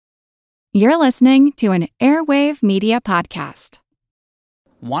You're listening to an Airwave Media Podcast.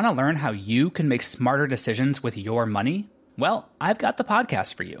 Want to learn how you can make smarter decisions with your money? Well, I've got the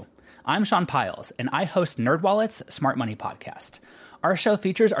podcast for you. I'm Sean Piles, and I host NerdWallet's Smart Money Podcast. Our show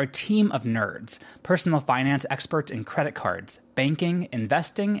features our team of nerds, personal finance experts in credit cards, banking,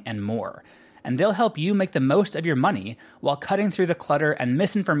 investing, and more. And they'll help you make the most of your money while cutting through the clutter and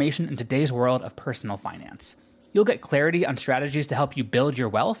misinformation in today's world of personal finance. You'll get clarity on strategies to help you build your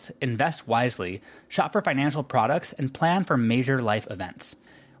wealth, invest wisely, shop for financial products, and plan for major life events.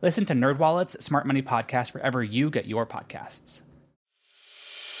 Listen to NerdWallet's Smart Money Podcast wherever you get your podcasts.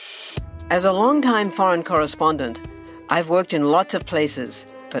 As a longtime foreign correspondent, I've worked in lots of places,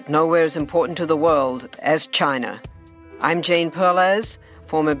 but nowhere as important to the world as China. I'm Jane Perlez,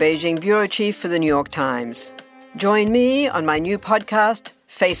 former Beijing bureau chief for the New York Times. Join me on my new podcast,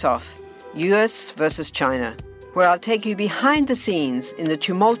 Face Off, U.S. versus China, where I'll take you behind the scenes in the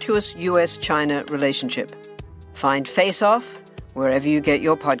tumultuous U.S.-China relationship. Find Face Off wherever you get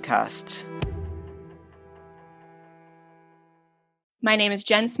your podcasts. My name is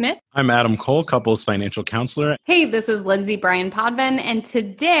Jen Smith. I'm Adam Cole, couples financial counselor. Hey, this is Lindsay Bryan Podvin, and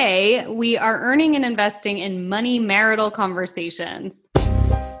today we are earning and investing in money marital conversations.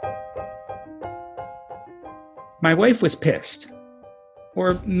 My wife was pissed.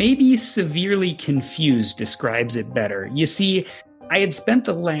 Or maybe severely confused describes it better. You see, I had spent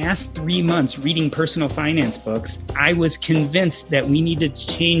the last 3 months reading personal finance books. I was convinced that we needed to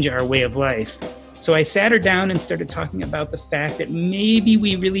change our way of life. So I sat her down and started talking about the fact that maybe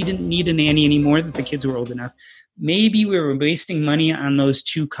we really didn't need a nanny anymore, that the kids were old enough. Maybe we were wasting money on those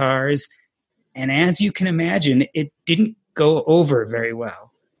 2 cars. And as you can imagine, it didn't go over very well.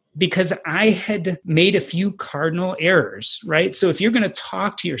 Because I had made a few cardinal errors, right? So if you're going to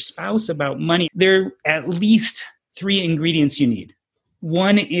talk to your spouse about money, there are at least 3 ingredients you need.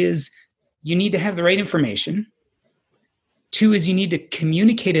 1 is you need to have the right information. 2 is you need to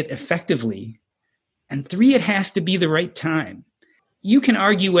communicate it effectively. And 3, it has to be the right time. You can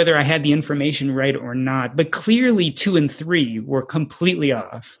argue whether I had the information right or not, but clearly 2 and 3 were completely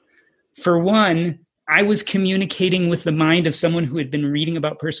off. For one, I was communicating with the mind of someone who had been reading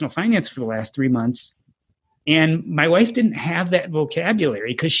about personal finance for the last 3 months. And my wife didn't have that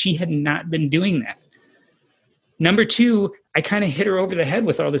vocabulary because she had not been doing that. Number 2, I kind of hit her over the head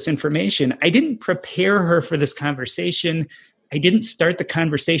with all this information. I didn't prepare her for this conversation. I didn't start the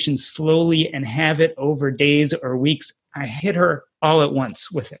conversation slowly and have it over days or weeks. I hit her all at once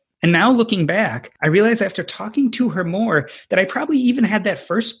with it. And now looking back, I realize after talking to her more that I probably even had that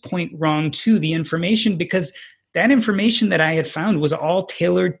first point wrong too, the information, because that information that I had found was all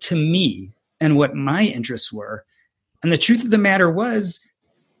tailored to me and what my interests were. And the truth of the matter was,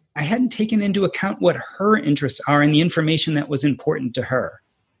 I hadn't taken into account what her interests are and the information that was important to her.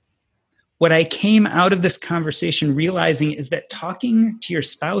 What I came out of this conversation realizing is that talking to your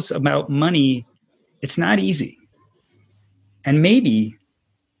spouse about money, it's not easy. And maybe,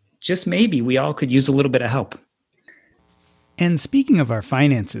 just maybe, we all could use a little bit of help. And speaking of our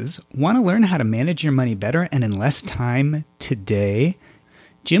finances, want to learn how to manage your money better and in less time today?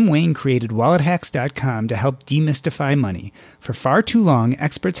 Jim Wayne created WalletHacks.com to help demystify money. For far too long,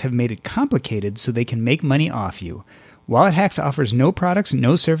 experts have made it complicated so they can make money off you. WalletHacks offers no products,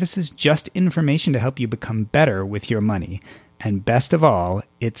 no services, just information to help you become better with your money. And best of all,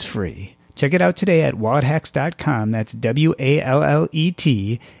 it's free. Check it out today at WalletHacks.com. That's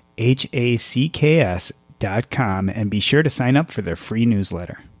WalletHacks.com, and be sure to sign up for their free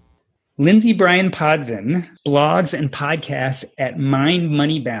newsletter. Lindsay Bryan Podvin blogs and podcasts at Mind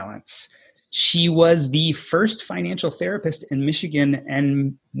Money Balance. She was the first financial therapist in Michigan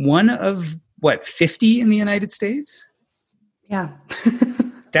and one of, 50 in the United States? Yeah.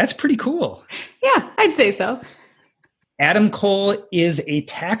 That's pretty cool. Yeah, I'd say so. Adam Cole is a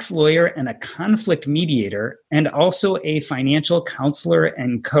tax lawyer and a conflict mediator, and also a financial counselor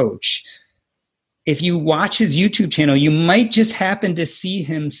and coach. If you watch his YouTube channel, you might just happen to see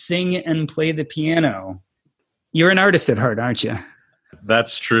him sing and play the piano. You're an artist at heart, aren't you?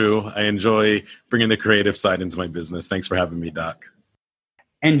 That's true. I enjoy bringing the creative side into my business. Thanks for having me, Doc.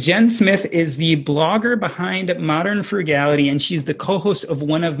 And Jen Smith is the blogger behind Modern Frugality, and she's the co-host of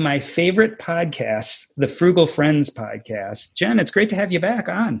one of my favorite podcasts, the Frugal Friends podcast. Jen, it's great to have you back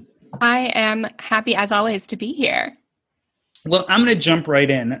on. I am happy, as always, to be here. Well, I'm going to jump right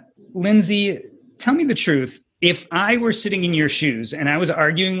in. Lindsay, tell me the truth. If I were sitting in your shoes and I was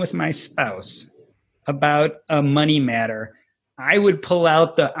arguing with my spouse about a money matter, I would pull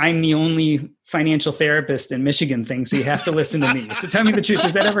out the I'm the only financial therapist in Michigan thing, so you have to listen to me. So tell me the truth.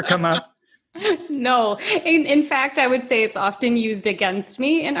 Does that ever come up? No. In fact, I would say it's often used against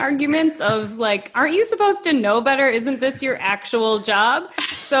me in arguments of like, aren't you supposed to know better? Isn't this your actual job?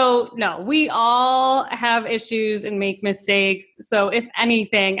 So no, we all have issues and make mistakes. So if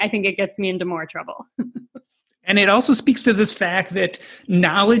anything, I think it gets me into more trouble. And it also speaks to this fact that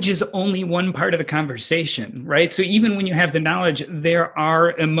knowledge is only one part of the conversation, right? So even when you have the knowledge, there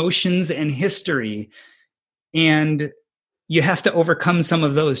are emotions and history, and you have to overcome some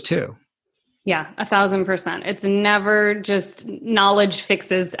of those too. Yeah, 1,000%. It's never just knowledge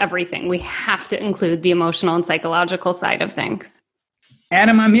fixes everything. We have to include the emotional and psychological side of things.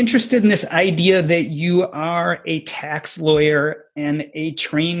 Adam, I'm interested in this idea that you are a tax lawyer and a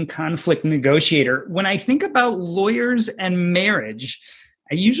trained conflict negotiator. When I think about lawyers and marriage,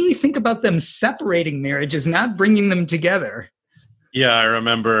 I usually think about them separating marriages, not bringing them together. Yeah, I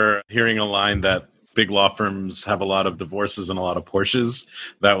remember hearing a line that big law firms have a lot of divorces and a lot of Porsches.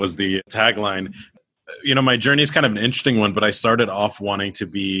 That was the tagline. You know, my journey is kind of an interesting one, but I started off wanting to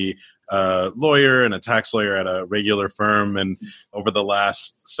be a lawyer and a tax lawyer at a regular firm. And over the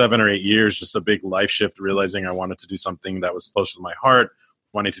last 7 or 8 years, just a big life shift, realizing I wanted to do something that was close to my heart,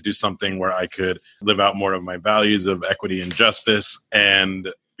 wanting to do something where I could live out more of my values of equity and justice and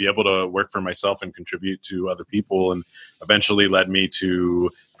be able to work for myself and contribute to other people, and eventually led me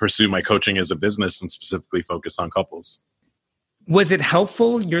to pursue my coaching as a business and specifically focus on couples. Was it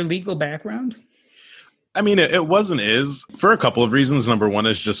helpful, your legal background? I mean, it was and is for a couple of reasons. Number one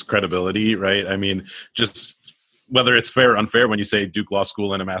is just credibility, right? I mean, just whether it's fair or unfair, when you say Duke Law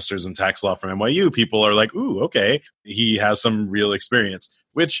School and a master's in tax law from NYU, people are like, ooh, okay, he has some real experience,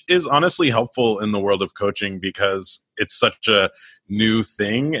 which is honestly helpful in the world of coaching because it's such a new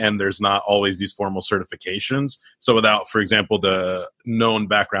thing and there's not always these formal certifications. So without, for example, the known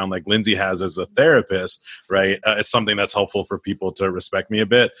background like Lindsay has as a therapist, right, it's something that's helpful for people to respect me a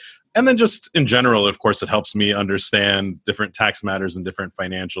bit. And then just in general, of course, it helps me understand different tax matters and different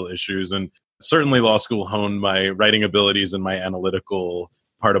financial issues. And certainly law school honed my writing abilities and my analytical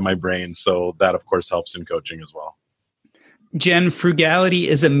part of my brain. So that, of course, helps in coaching as well. Jen, frugality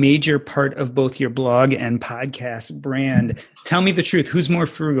is a major part of both your blog and podcast brand. Tell me the truth. Who's more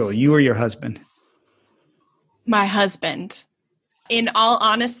frugal, you or your husband? My husband. In all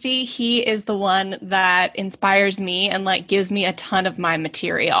honesty, he is the one that inspires me and like gives me a ton of my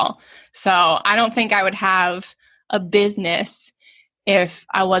material. So I don't think I would have a business if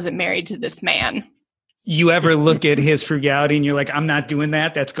I wasn't married to this man. You ever look at his frugality and you're like, I'm not doing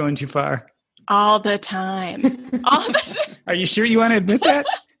that. That's going too far. All the time. All the time. Are you sure you want to admit that?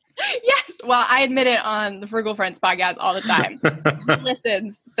 Yes. Well, I admit it on the Frugal Friends podcast all the time. He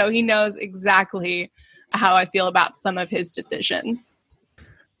listens, so he knows exactly how I feel about some of his decisions.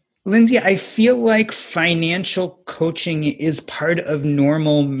 Lindsay, I feel like financial coaching is part of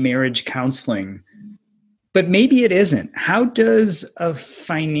normal marriage counseling, but maybe it isn't. How does a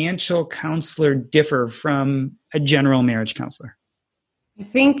financial counselor differ from a general marriage counselor? I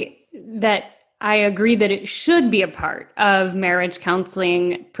think that I agree that it should be a part of marriage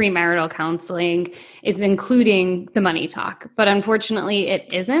counseling, premarital counseling, is including the money talk. But unfortunately,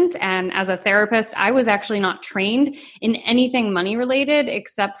 it isn't. And as a therapist, I was actually not trained in anything money related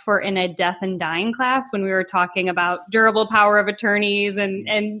except for in a death and dying class when we were talking about durable power of attorneys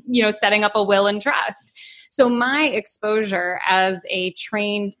and setting up a will and trust. So my exposure as a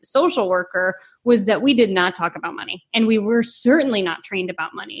trained social worker was that we did not talk about money, and we were certainly not trained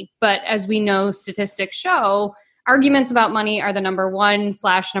about money. But as we know, statistics show arguments about money are the number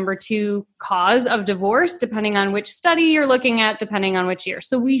 1/number 2 cause of divorce, depending on which study you're looking at, depending on which year.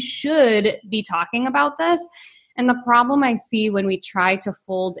 So we should be talking about this. And the problem I see when we try to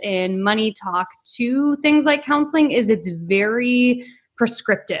fold in money talk to things like counseling is it's very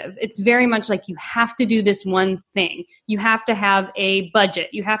prescriptive. It's very much like you have to do this one thing. You have to have a budget.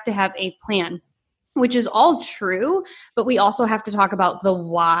 You have to have a plan, which is all true, but we also have to talk about the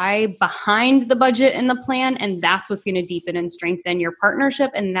why behind the budget and the plan, and that's what's going to deepen and strengthen your partnership,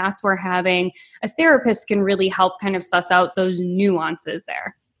 and that's where having a therapist can really help kind of suss out those nuances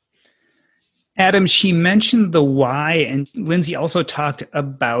there. Adam, she mentioned the why, and Lindsay also talked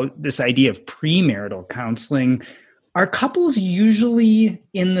about this idea of premarital counseling. Are couples usually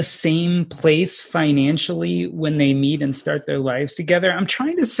in the same place financially when they meet and start their lives together? I'm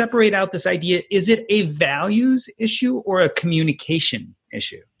trying to separate out this idea. Is it a values issue or a communication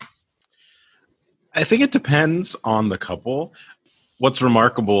issue? I think it depends on the couple. What's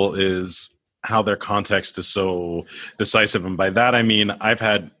remarkable is how their context is so decisive. And by that, I mean, I've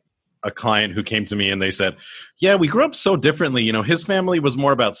had a client who came to me and they said, yeah, we grew up so differently. His family was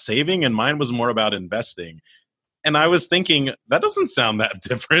more about saving and mine was more about investing. And I was thinking, that doesn't sound that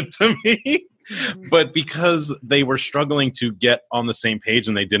different to me. But because they were struggling to get on the same page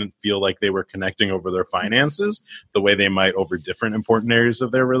and they didn't feel like they were connecting over their finances the way they might over different important areas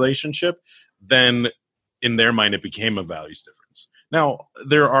of their relationship, then in their mind, it became a values difference. Now,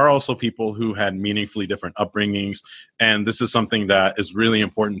 there are also people who had meaningfully different upbringings, and this is something that is really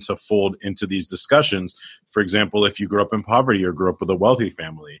important to fold into these discussions. For example, if you grew up in poverty or grew up with a wealthy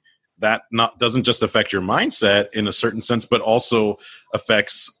family, that doesn't just affect your mindset in a certain sense, but also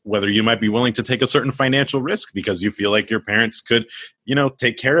affects whether you might be willing to take a certain financial risk because you feel like your parents could,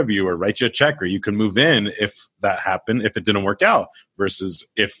 take care of you or write you a check, or you could move in if that happened, if it didn't work out, versus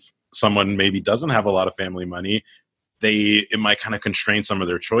if someone maybe doesn't have a lot of family money, it might kind of constrain some of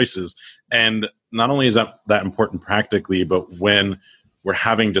their choices. And not only is that important practically, but when we're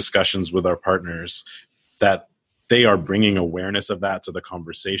having discussions with our partners, that they are bringing awareness of that to the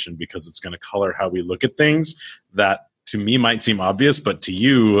conversation, because it's going to color how we look at things that to me might seem obvious, but to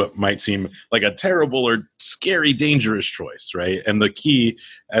you might seem like a terrible or scary, dangerous choice, right? And the key,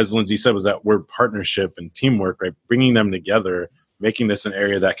 as Lindsay said, was that word partnership and teamwork, right? Bringing them together, making this an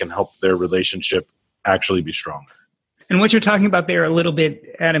area that can help their relationship actually be stronger. And what you're talking about there a little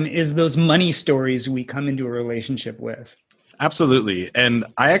bit, Adam, is those money stories we come into a relationship with. Absolutely. And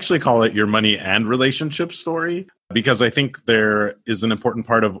I actually call it your money and relationship story, because I think there is an important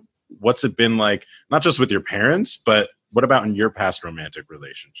part of what's it been like, not just with your parents, but what about in your past romantic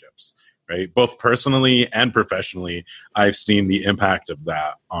relationships, right? Both personally and professionally, I've seen the impact of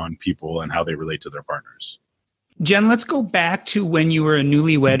that on people and how they relate to their partners. Jen, let's go back to when you were a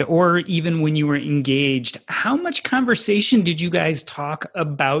newlywed or even when you were engaged. How much conversation did you guys talk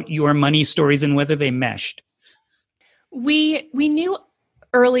about your money stories and whether they meshed? We knew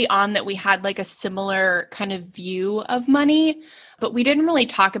early on that we had like a similar kind of view of money, but we didn't really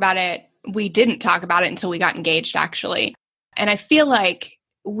talk about it. We didn't talk about it until we got engaged, actually. And I feel like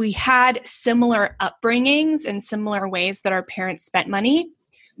we had similar upbringings and similar ways that our parents spent money,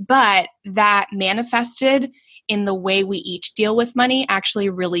 but that manifested in the way we each deal with money actually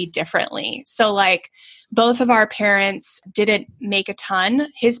really differently. So like both of our parents didn't make a ton.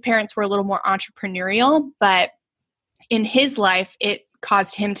 His parents were a little more entrepreneurial, but in his life, it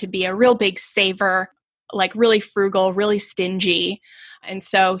caused him to be a real big saver, like really frugal, really stingy. And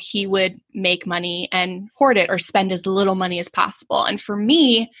so he would make money and hoard it or spend as little money as possible. And for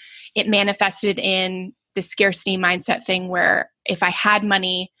me, it manifested in the scarcity mindset thing where if I had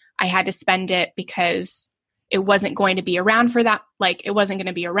money, I had to spend it because it wasn't going to be around for that. Like it wasn't going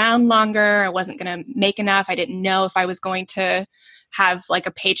to be around longer. I wasn't going to make enough. I didn't know if I was going to have like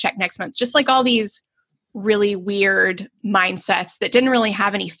a paycheck next month. Just like all these really weird mindsets that didn't really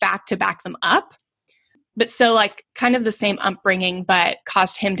have any fact to back them up. But so like kind of the same upbringing, but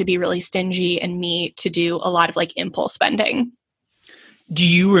caused him to be really stingy and me to do a lot of like impulse spending. Do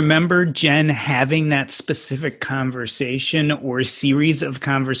you remember, Jen, having that specific conversation or series of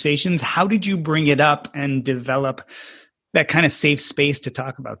conversations? How did you bring it up and develop that kind of safe space to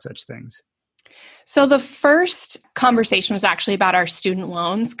talk about such things? So the first conversation was actually about our student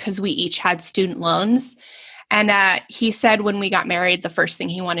loans because we each had student loans. And he said when we got married, the first thing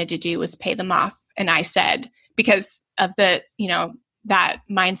he wanted to do was pay them off. And I said, because of the, that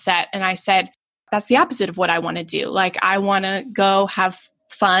mindset. And I said, that's the opposite of what I want to do. Like, I want to go have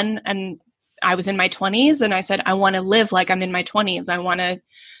fun. And I was in my 20s and I said, I want to live like I'm in my 20s. I want to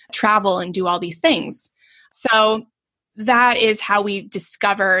travel and do all these things. So that is how we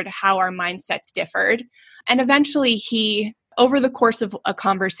discovered how our mindsets differed. And eventually he, over the course of a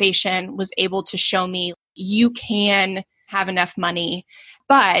conversation, was able to show me you can have enough money,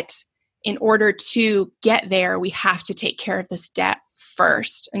 but in order to get there, we have to take care of this debt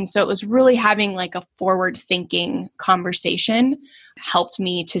first. And so it was really having like a forward-thinking conversation helped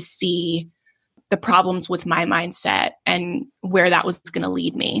me to see the problems with my mindset and where that was going to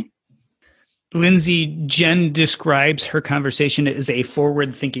lead me. Lindsay, Jen describes her conversation as a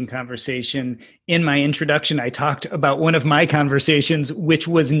forward-thinking conversation. In my introduction, I talked about one of my conversations, which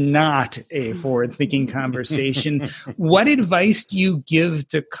was not a forward-thinking conversation. What advice do you give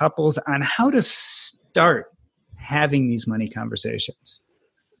to couples on how to start having these money conversations?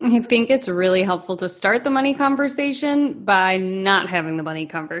 I think it's really helpful to start the money conversation by not having the money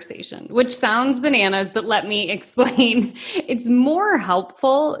conversation, which sounds bananas, but let me explain. It's more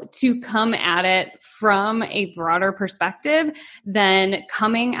helpful to come at it from a broader perspective than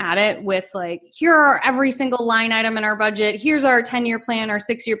coming at it with like, here are every single line item in our budget. Here's our 10-year plan or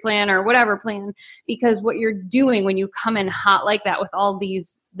 6-year plan or whatever plan. Because what you're doing when you come in hot like that with all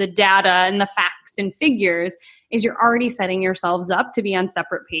the data and the facts and figures is you're already setting yourselves up to be on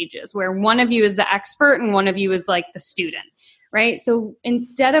separate pages where one of you is the expert and one of you is like the student, right? So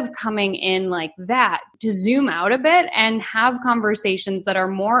instead of coming in like that, to zoom out a bit and have conversations that are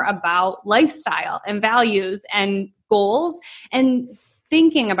more about lifestyle and values and goals and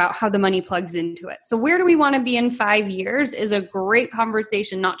thinking about how the money plugs into it. So where do we want to be in 5 years is a great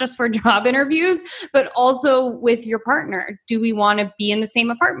conversation, not just for job interviews, but also with your partner. Do we want to be in the same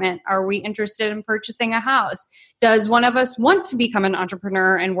apartment? Are we interested in purchasing a house? Does one of us want to become an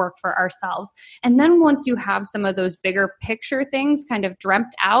entrepreneur and work for ourselves? And then once you have some of those bigger picture things kind of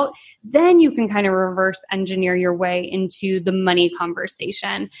dreamt out, then you can kind of reverse engineer your way into the money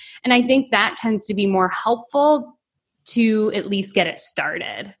conversation. And I think that tends to be more helpful to at least get it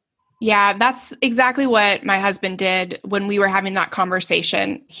started. Yeah, that's exactly what my husband did when we were having that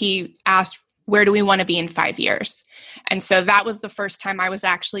conversation. He asked, where do we want to be in 5 years? And so that was the first time I was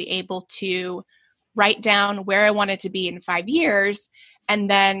actually able to write down where I wanted to be in 5 years and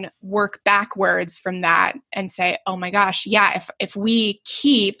then work backwards from that and say, oh my gosh, yeah, if we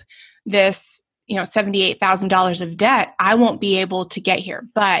keep this $78,000 of debt, I won't be able to get here.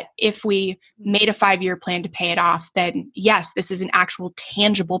 But if we made a 5-year plan to pay it off, then yes, this is an actual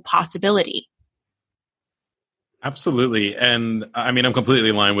tangible possibility. Absolutely. And I mean, I'm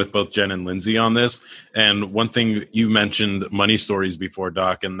completely in line with both Jen and Lindsay on this. And one thing you mentioned money stories before,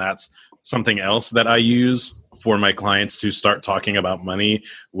 Doc, and that's something else that I use for my clients to start talking about money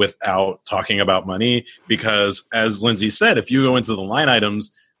without talking about money. Because as Lindsay said, if you go into the line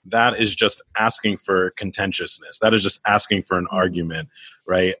items, that is just asking for contentiousness. That is just asking for an argument,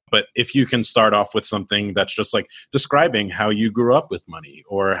 right? But if you can start off with something that's just like describing how you grew up with money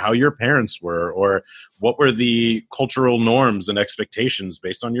or how your parents were, or what were the cultural norms and expectations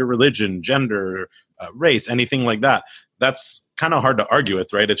based on your religion, gender, race, anything like that, that's kind of hard to argue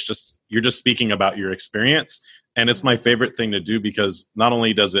with, right? It's just, you're just speaking about your experience. And it's my favorite thing to do because not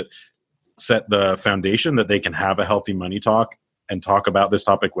only does it set the foundation that they can have a healthy money talk and talk about this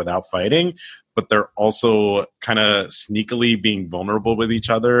topic without fighting, but they're also kind of sneakily being vulnerable with each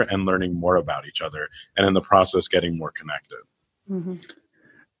other and learning more about each other, and in the process getting more connected. Mm-hmm.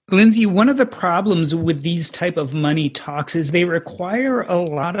 Lindsay, one of the problems with these type of money talks is they require a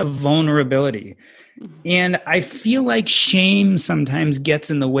lot of vulnerability. And I feel like shame sometimes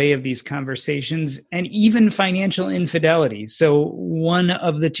gets in the way of these conversations, and even financial infidelity. So one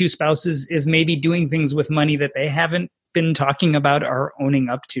of the two spouses is maybe doing things with money that they haven't been talking about or owning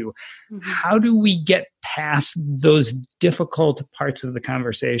up to. Mm-hmm. How do we get past those difficult parts of the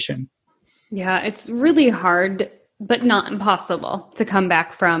conversation? Yeah, it's really hard, but not impossible to come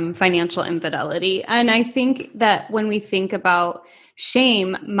back from financial infidelity. And I think that when we think about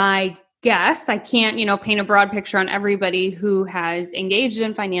shame, my guess, I can't, paint a broad picture on everybody who has engaged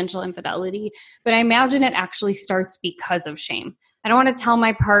in financial infidelity, but I imagine it actually starts because of shame. I don't want to tell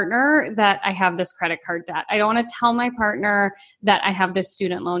my partner that I have this credit card debt. I don't want to tell my partner that I have this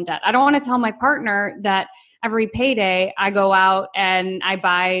student loan debt. I don't want to tell my partner that every payday I go out and I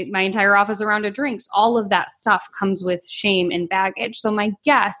buy my entire office a round of drinks. All of that stuff comes with shame and baggage. So my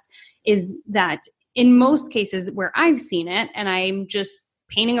guess is that in most cases where I've seen it, and I'm just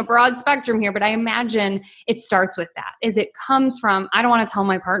painting a broad spectrum here, but I imagine it starts with that. Is it comes from, I don't want to tell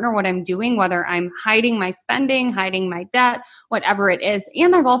my partner what I'm doing, whether I'm hiding my spending, hiding my debt, whatever it is.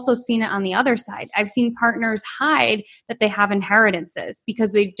 And I've also seen it on the other side. I've seen partners hide that they have inheritances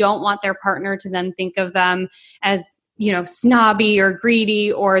because they don't want their partner to then think of them as snobby or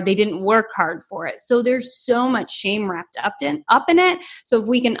greedy, or they didn't work hard for it. So there's so much shame wrapped up in it. So if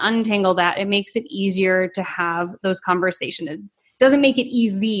we can untangle that, it makes it easier to have those conversations. It doesn't make it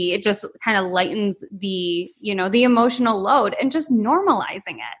easy. It just kind of lightens the emotional load and just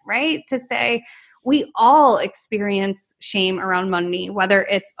normalizing it, right? To say, we all experience shame around money, whether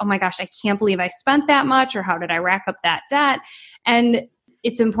it's, oh my gosh, I can't believe I spent that much, or how did I rack up that debt? And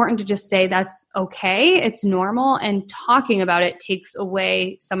it's important to just say that's okay. It's normal. And talking about it takes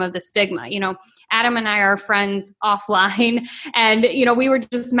away some of the stigma. Adam and I are friends offline, and, we were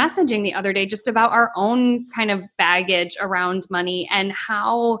just messaging the other day just about our own kind of baggage around money and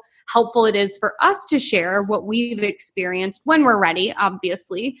how helpful it is for us to share what we've experienced when we're ready,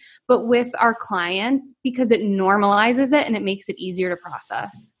 obviously, but with our clients, because it normalizes it and it makes it easier to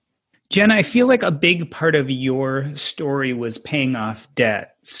process. Jen, I feel like a big part of your story was paying off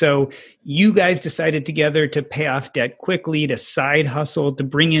debt. So you guys decided together to pay off debt quickly, to side hustle, to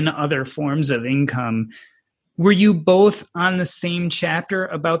bring in other forms of income. Were you both on the same chapter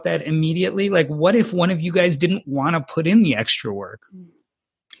about that immediately? Like, what if one of you guys didn't want to put in the extra work?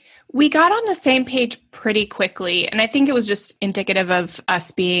 We got on the same page pretty quickly. And I think it was just indicative of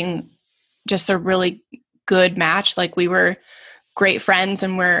us being just a really good match. Like, we were great friends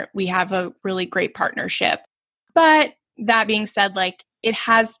and we have a really great partnership. But that being said, like it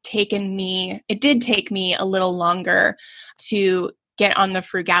did take me a little longer to get on the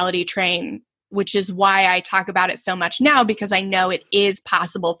frugality train, which is why I talk about it so much now, because I know it is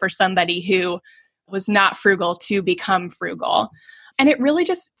possible for somebody who was not frugal to become frugal. And it really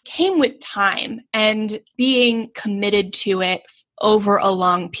just came with time and being committed to it over a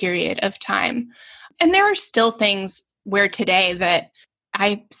long period of time. And there are still things where today that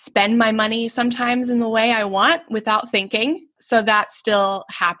I spend my money sometimes in the way I want without thinking. So that still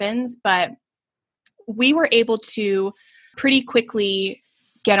happens. But we were able to pretty quickly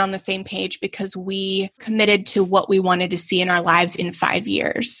get on the same page because we committed to what we wanted to see in our lives in 5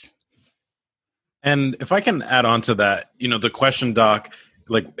 years. And if I can add on to that, the question, Doc,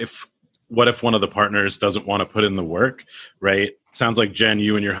 like what if one of the partners doesn't want to put in the work, right? Sounds like, Jen,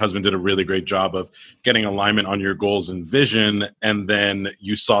 you and your husband did a really great job of getting alignment on your goals and vision, and then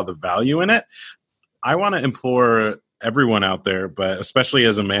you saw the value in it. I want to implore everyone out there, but especially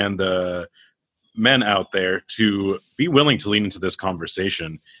as a man, the men out there, to be willing to lean into this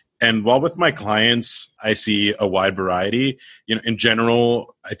conversation. And while with my clients, I see a wide variety, in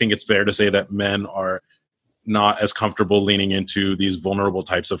general, I think it's fair to say that men are not as comfortable leaning into these vulnerable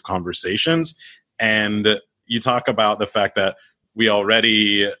types of conversations. And you talk about the fact that we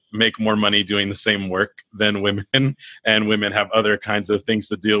already make more money doing the same work than women, and women have other kinds of things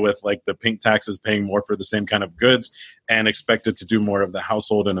to deal with, like the pink taxes, paying more for the same kind of goods and expected to do more of the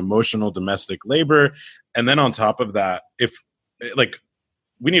household and emotional domestic labor. And then on top of that,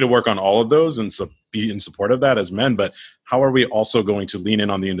 we need to work on all of those and be in support of that as men, but how are we also going to lean in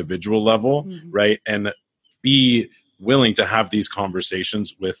on the individual level, right? And be willing to have these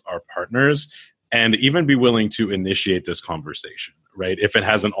conversations with our partners, and even be willing to initiate this conversation, right? If it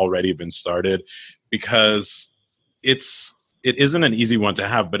hasn't already been started, because it isn't an easy one to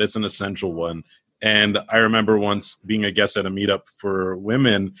have, but it's an essential one. And I remember once being a guest at a meetup for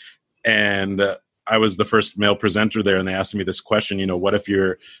women, and I was the first male presenter there, and they asked me this question, what if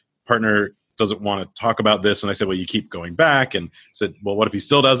your partner doesn't want to talk about this? And I said, well, you keep going back. And said, well, what if he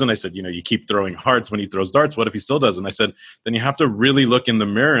still doesn't? I said, you keep throwing hearts when he throws darts. What if he still doesn't? I said, then you have to really look in the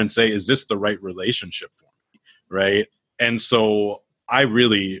mirror and say, is this the right relationship for me? Right. And so I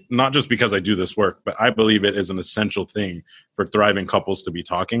really, not just because I do this work, but I believe it is an essential thing for thriving couples to be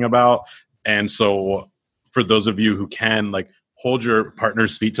talking about. And so for those of you who can, hold your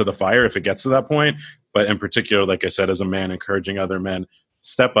partner's feet to the fire if it gets to that point, but in particular, like I said, as a man, encouraging other men,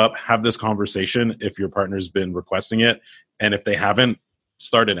 step up, have this conversation if your partner's been requesting it. And if they haven't,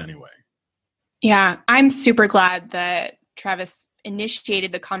 start it anyway. Yeah, I'm super glad that Travis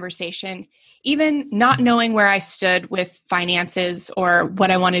initiated the conversation, even not knowing where I stood with finances or what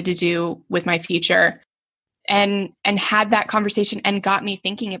I wanted to do with my future, and had that conversation and got me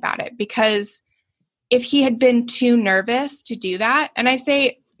thinking about it. Because if he had been too nervous to do that, and I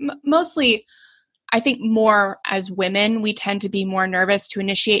say mostly, I think more as women, we tend to be more nervous to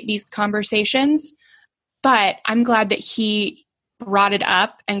initiate these conversations. But I'm glad that he brought it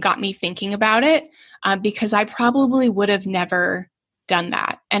up and got me thinking about it, because I probably would have never done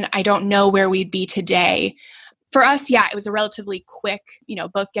that. And I don't know where we'd be today. For us, yeah, it was a relatively quick,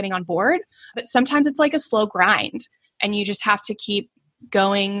 both getting on board. But sometimes it's like a slow grind, and you just have to keep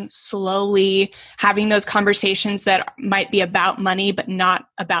going slowly, having those conversations that might be about money, but not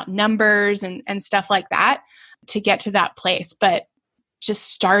about numbers and stuff like that to get to that place. But just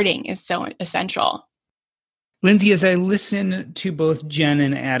starting is so essential. Lindsay, as I listen to both Jen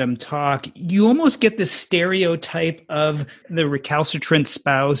and Adam talk, you almost get the stereotype of the recalcitrant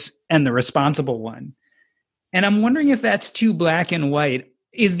spouse and the responsible one. And I'm wondering if that's too black and white.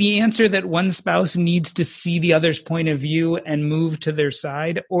 Is the answer that one spouse needs to see the other's point of view and move to their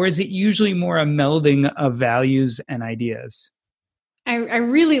side? Or is it usually more a melding of values and ideas? I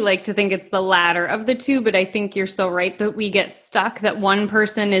really like to think it's the latter of the two, but I think you're so right that we get stuck that one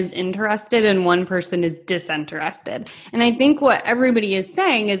person is interested and one person is disinterested. And I think what everybody is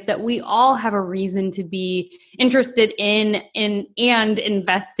saying is that we all have a reason to be interested in and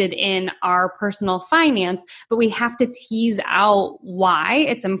invested in our personal finance, but we have to tease out why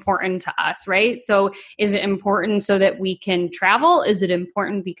it's important to us, right? So is it important so that we can travel? Is it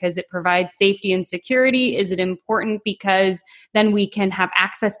important because it provides safety and security? Is it important because then we can have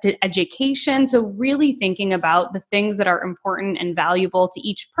access to education? So really thinking about the things that are important and valuable to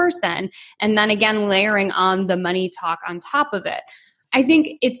each person. And then again, layering on the money talk on top of it. I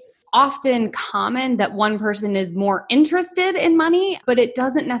think it's often common that one person is more interested in money, but it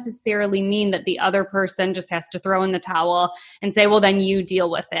doesn't necessarily mean that the other person just has to throw in the towel and say, well, then you deal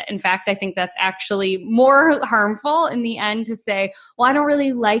with it. In fact, I think that's actually more harmful in the end to say, well, I don't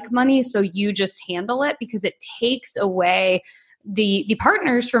really like money, so you just handle it, because it takes away the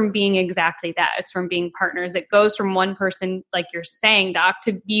partners from being exactly that. It's from being partners. It goes from one person, like you're saying, Doc,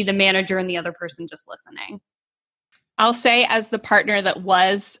 to be the manager and the other person just listening. I'll say, as the partner that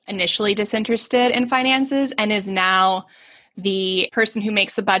was initially disinterested in finances and is now the person who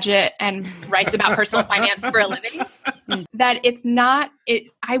makes the budget and writes about personal finance for a living, that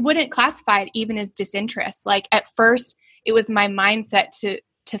I wouldn't classify it even as disinterest. Like, at first, it was my mindset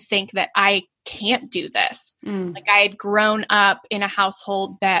to think that I can't do this. Like, I had grown up in a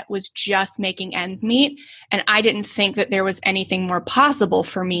household that was just making ends meet, and I didn't think that there was anything more possible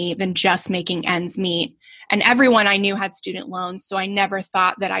for me than just making ends meet. And everyone I knew had student loans, so I never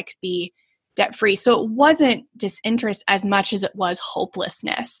thought that I could be debt-free. So it wasn't disinterest as much as it was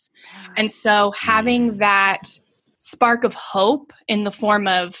hopelessness. And so having that spark of hope in the form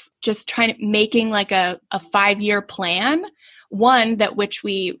of just making like a 5-year plan, one that which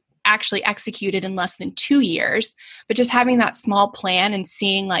we actually executed in less than 2 years, but just having that small plan and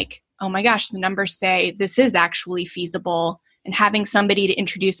seeing like, oh my gosh, the numbers say this is actually feasible, and having somebody to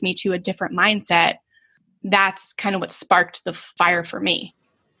introduce me to a different mindset, that's kind of what sparked the fire for me.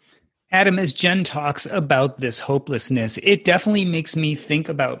 Adam, as Jen talks about this hopelessness, it definitely makes me think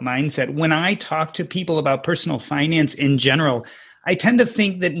about mindset. When I talk to people about personal finance in general, I tend to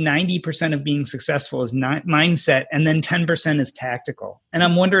think that 90% of being successful is not mindset, and then 10% is tactical. And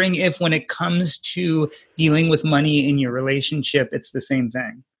I'm wondering if when it comes to dealing with money in your relationship, it's the same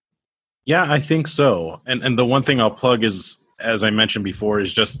thing. Yeah, I think so. And the one thing I'll plug is, as I mentioned before,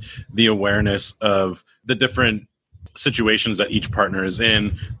 is just the awareness of the different situations that each partner is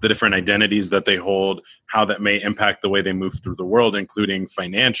in, the different identities that they hold, how that may impact the way they move through the world, including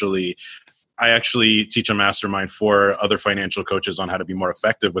financially. I actually teach a mastermind for other financial coaches on how to be more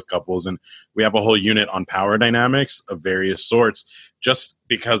effective with couples. And we have a whole unit on power dynamics of various sorts, just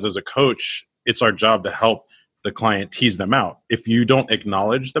because as a coach, it's our job to help the client tease them out. If you don't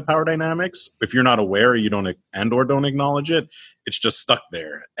acknowledge the power dynamics, if you're not aware, you don't acknowledge it, it's just stuck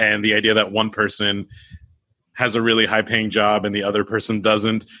there. And the idea that one person has a really high paying job and the other person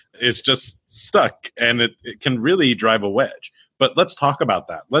doesn't, is just stuck, and it can really drive a wedge. But let's talk about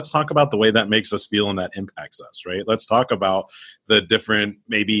that. Let's talk about the way that makes us feel and that impacts us, right? Let's talk about the different,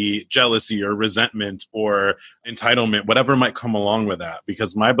 maybe jealousy or resentment or entitlement, whatever might come along with that.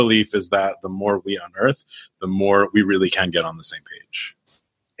 Because my belief is that the more we unearth, the more we really can get on the same page.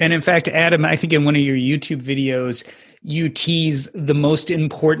 And in fact, Adam, I think in one of your YouTube videos, you tease the most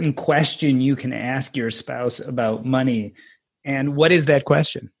important question you can ask your spouse about money. And what is that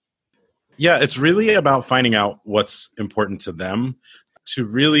question? Yeah, it's really about finding out what's important to them, to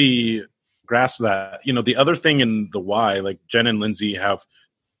really grasp that. You know, the other thing in the why, like Jen and Lindsay have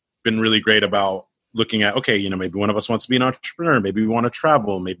been really great about looking at, okay, you know, maybe one of us wants to be an entrepreneur, maybe we want to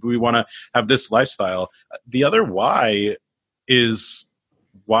travel, maybe we want to have this lifestyle. The other why is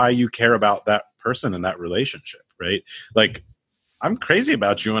why you care about that person and that relationship, right? Like, I'm crazy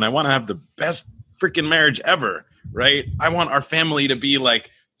about you and I want to have the best freaking marriage ever, right? I want our family to be like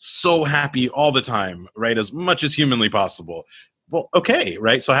so happy all the time, right? As much as humanly possible. Well, okay,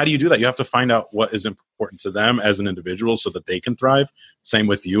 right? So how do you do that? You have to find out what is important to them as an individual so that they can thrive. Same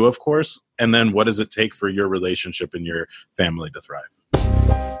with you, of course. And then what does it take for your relationship and your family to thrive?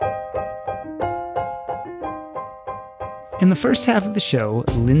 In the first half of the show,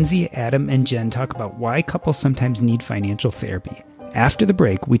 Lindsay, Adam, and Jen talk about why couples sometimes need financial therapy. After the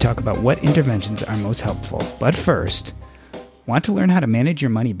break, we talk about what interventions are most helpful. But first, want to learn how to manage your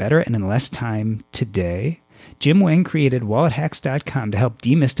money better and in less time today? Jim Wang created WalletHacks.com to help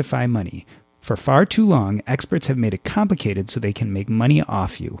demystify money. For far too long, experts have made it complicated so they can make money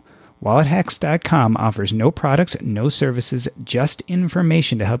off you. WalletHacks.com offers no products, no services, just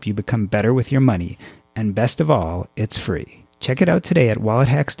information to help you become better with your money. And best of all, it's free. Check it out today at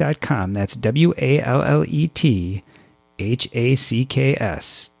WalletHacks.com. That's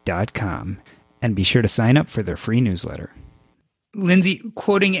WalletHacks.com. And be sure to sign up for their free newsletter. Lindsay,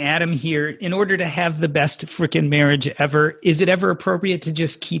 quoting Adam here, in order to have the best freaking marriage ever, is it ever appropriate to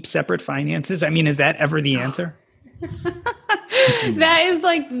just keep separate finances? I mean, is that ever the answer? That is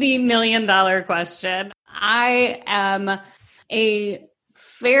like the $1 million question. I am a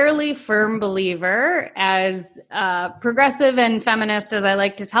fairly firm believer, as progressive and feminist as I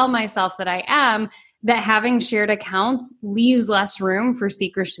like to tell myself that I am, that having shared accounts leaves less room for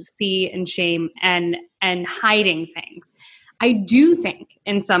secrecy and shame and hiding things. I do think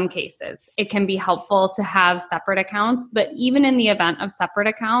in some cases it can be helpful to have separate accounts, but even in the event of separate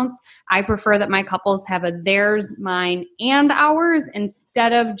accounts, I prefer that my couples have a theirs, mine, and ours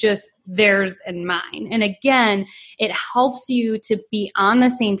instead of just theirs and mine. And again, it helps you to be on the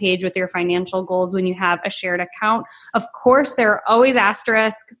same page with your financial goals when you have a shared account. Of course, there are always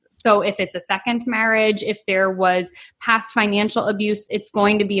asterisks. So if it's a second marriage, if there was past financial abuse, it's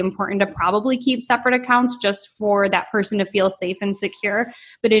going to be important to probably keep separate accounts just for that person to feel safe and secure.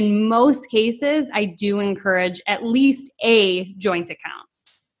 But in most cases, I do encourage at least a joint account.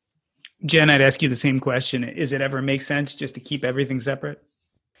 Jen, I'd ask you the same question. Does it ever make sense just to keep everything separate?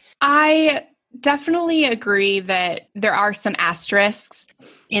 I definitely agree that there are some asterisks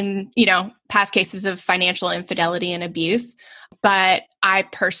in, past cases of financial infidelity and abuse. But I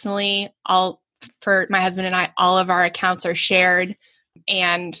personally, for my husband and I, all of our accounts are shared,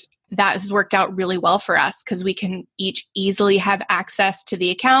 and that has worked out really well for us because we can each easily have access to the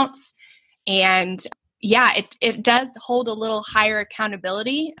accounts. And yeah, it does hold a little higher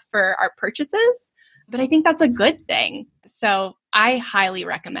accountability for our purchases, but I think that's a good thing. So I highly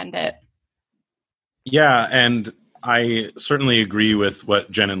recommend it. Yeah, and I certainly agree with what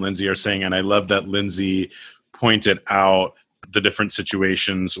Jen and Lindsay are saying. And I love that Lindsay pointed out the different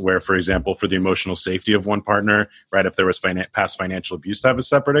situations where, for example, for the emotional safety of one partner, right, if there was past financial abuse, to have a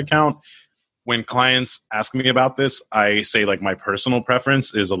separate account. When clients ask me about this, I say like my personal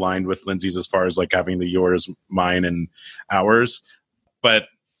preference is aligned with Lindsay's as far as like having the yours, mine, and ours. But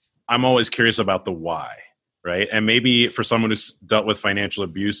I'm always curious about the why, right? And maybe for someone who's dealt with financial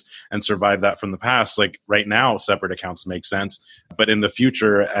abuse and survived that from the past, like right now, separate accounts make sense. But in the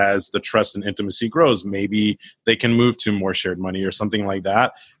future, as the trust and intimacy grows, maybe they can move to more shared money or something like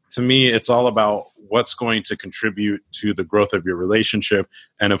that. To me, it's all about what's going to contribute to the growth of your relationship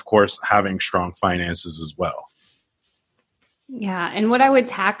and, of course, having strong finances as well. Yeah. And what I would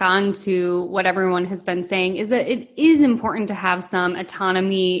tack on to what everyone has been saying is that it is important to have some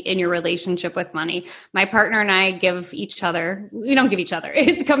autonomy in your relationship with money. My partner and I give each other, we don't give each other.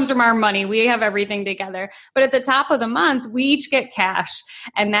 It comes from our money. We have everything together. But at the top of the month, we each get cash.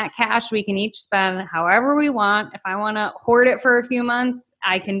 And that cash we can each spend however we want. If I want to hoard it for a few months,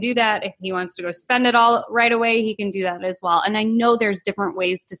 I can do that. If he wants to go spend it all right away, he can do that as well. And I know there's different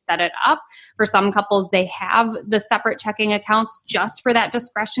ways to set it up. For some couples, they have the separate checking accounts just for that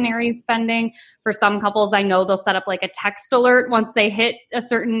discretionary spending. For some couples, I know they'll set up like a text alert once they hit a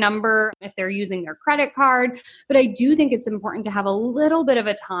certain number if they're using their credit card. But I do think it's important to have a little bit of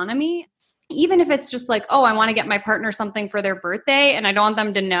autonomy. Even if it's just like, oh, I want to get my partner something for their birthday and I don't want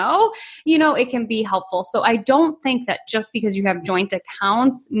them to know, it can be helpful. So I don't think that just because you have joint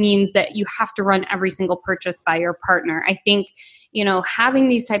accounts means that you have to run every single purchase by your partner. I think, having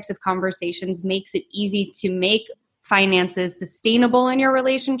these types of conversations makes it easy to make finances sustainable in your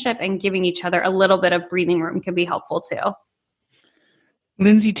relationship, and giving each other a little bit of breathing room can be helpful too.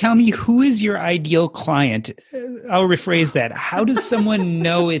 Lindsay, tell me, who is your ideal client? I'll rephrase that. How does someone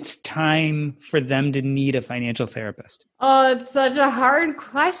know it's time for them to need a financial therapist? Oh, it's such a hard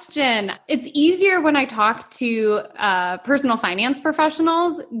question. It's easier when I talk to personal finance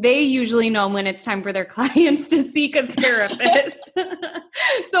professionals. They usually know when it's time for their clients to seek a therapist.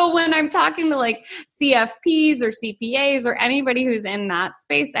 So when I'm talking to like CFPs or CPAs or anybody who's in that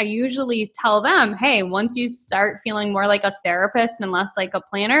space, I usually tell them, hey, once you start feeling more like a therapist and less like a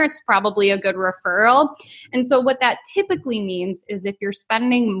planner, it's probably a good referral. And so what that typically means is if you're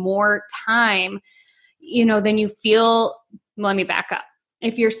spending more time, then you feel, let me back up.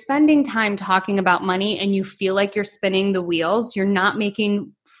 If you're spending time talking about money and you feel like you're spinning the wheels, you're not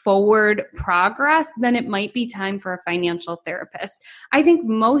making forward progress, then it might be time for a financial therapist. I think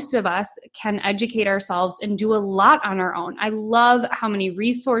most of us can educate ourselves and do a lot on our own. I love how many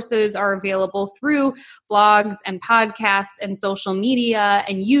resources are available through blogs and podcasts and social media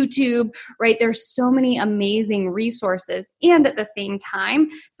and YouTube, right? There's so many amazing resources. And at the same time,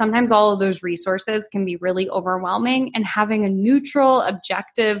 sometimes all of those resources can be really overwhelming, and having a neutral,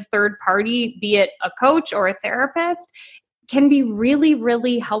 objective third party, be it a coach or a therapist, can be really,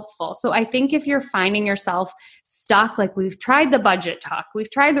 really helpful. So I think if you're finding yourself stuck, like we've tried the budget talk, we've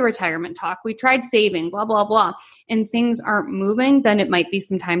tried the retirement talk, we tried saving, blah, blah, blah, and things aren't moving, then it might be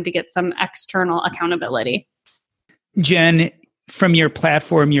some time to get some external accountability. Jen, from your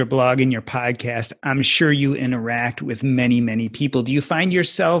platform, your blog, and your podcast, I'm sure you interact with many, many people. Do you find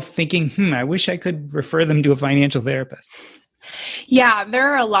yourself thinking, I wish I could refer them to a financial therapist? Yeah,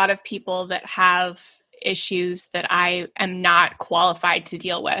 there are a lot of people that have issues that I am not qualified to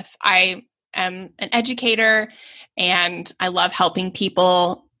deal with. I am an educator and I love helping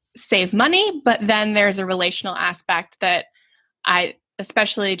people save money, but then there's a relational aspect that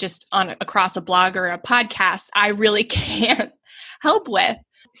especially just across a blog or a podcast, I really can't help with.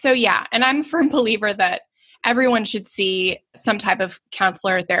 So yeah, and I'm a firm believer that everyone should see some type of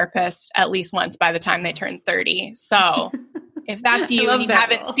counselor or therapist at least once by the time they turn 30. So if that's you and you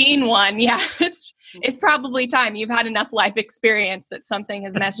haven't seen one, yeah, it's probably time. You've had enough life experience that something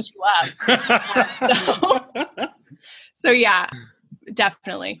has messed you up. So yeah,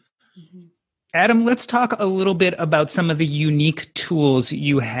 definitely. Adam, let's talk a little bit about some of the unique tools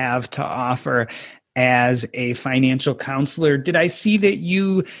you have to offer as a financial counselor. Did I see that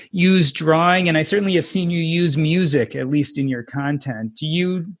you use drawing? And I certainly have seen you use music, at least in your content. Do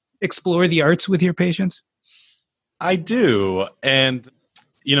you explore the arts with your patients? I do. And,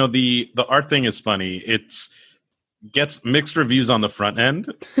 the art thing is funny. It's gets mixed reviews on the front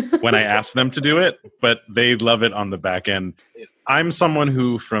end when I ask them to do it, but they love it on the back end. I'm someone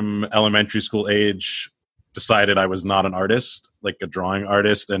who from elementary school age decided I was not an artist, like a drawing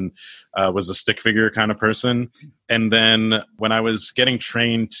artist, and was a stick figure kind of person. And then when I was getting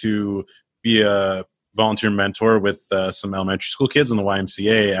trained to be a volunteer mentor with some elementary school kids in the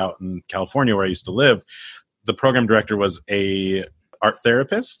YMCA out in California where I used to live, the program director was a art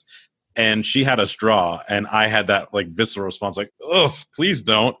therapist. And she had us draw, and I had that like visceral response, like, "Oh, please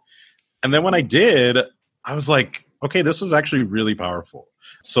don't." And then when I did, I was like, "Okay, this was actually really powerful."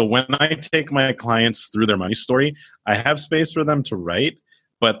 So when I take my clients through their money story, I have space for them to write,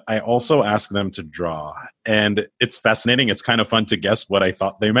 but I also ask them to draw, and it's fascinating. It's kind of fun to guess what I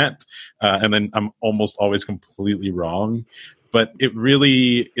thought they meant, and then I'm almost always completely wrong. But it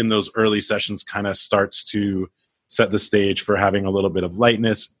really, in those early sessions, kind of starts to set the stage for having a little bit of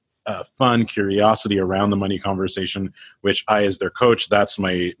lightness. Fun, curiosity around the money conversation, which I, as their coach, that's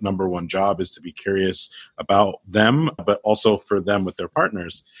my number one job, is to be curious about them, but also for them with their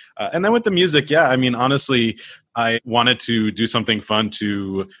partners. And then with the music, yeah, I mean, honestly, I wanted to do something fun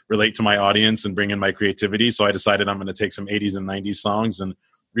to relate to my audience and bring in my creativity. So I decided I'm going to take some 80s and 90s songs and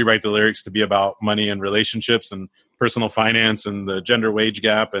rewrite the lyrics to be about money and relationships and personal finance and the gender wage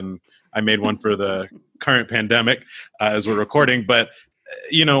gap. And I made one for the current pandemic as we're recording. But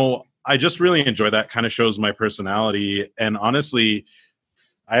I just really enjoy that. Kind of shows my personality. And honestly,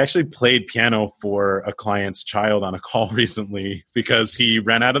 I actually played piano for a client's child on a call recently because he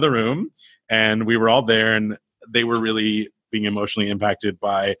ran out of the room and we were all there and they were really being emotionally impacted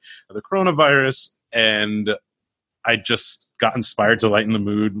by the coronavirus. And I just got inspired to lighten the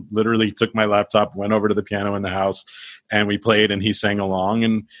mood, literally took my laptop, went over to the piano in the house, and we played and he sang along.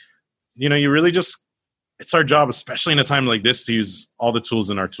 And, you really just, it's our job, especially in a time like this, to use all the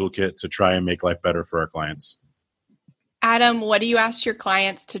tools in our toolkit to try and make life better for our clients. Adam, what do you ask your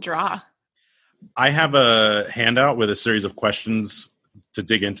clients to draw? I have a handout with a series of questions to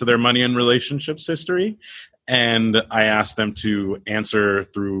dig into their money and relationships history. And I ask them to answer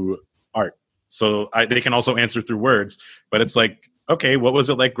through art. So they can also answer through words, but it's like, okay, what was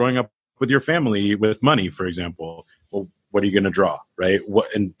it like growing up with your family with money, for example? Well, what are you going to draw, right?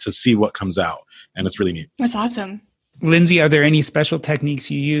 And to see what comes out. And it's really neat. That's awesome. Lindsay, are there any special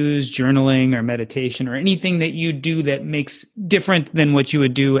techniques you use, journaling or meditation or anything that you do that makes different than what you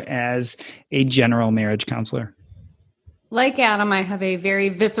would do as a general marriage counselor? Like Adam, I have a very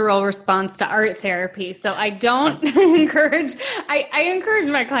visceral response to art therapy. So I don't encourage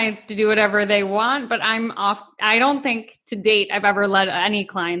my clients to do whatever they want, but I don't think to date I've ever led any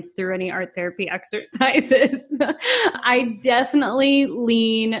clients through any art therapy exercises. I definitely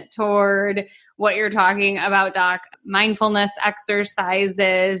lean toward what you're talking about, Doc. Mindfulness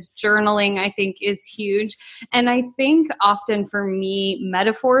exercises, journaling, I think is huge. And I think often for me,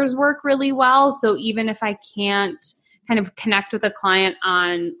 metaphors work really well. So even if I can't kind of connect with a client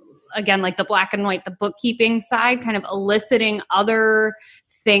on, again, like the black and white, the bookkeeping side, kind of eliciting other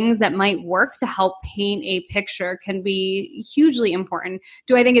things that might work to help paint a picture can be hugely important.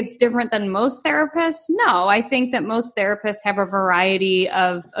 Do I think it's different than most therapists? No, I think that most therapists have a variety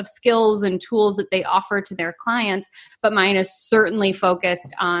of skills and tools that they offer to their clients, but mine is certainly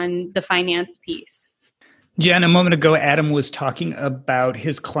focused on the finance piece. Jen, a moment ago, Adam was talking about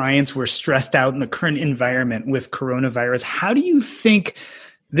his clients were stressed out in the current environment with coronavirus. How do you think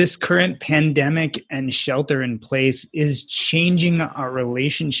this current pandemic and shelter in place is changing our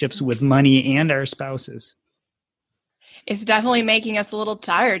relationships with money and our spouses? It's definitely making us a little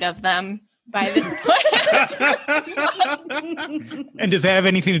tired of them by this point. And does that have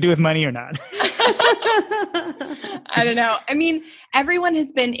anything to do with money or not? I don't know. I mean, everyone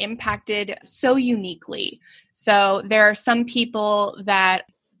has been impacted so uniquely. So there are some people that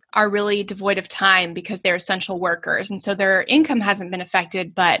are really devoid of time because they're essential workers. And so their income hasn't been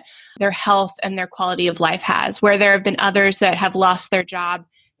affected, but their health and their quality of life has. Where there have been others that have lost their job,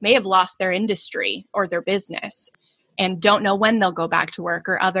 may have lost their industry or their business and don't know when they'll go back to work,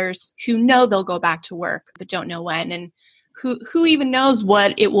 or others who know they'll go back to work but don't know when. And who even knows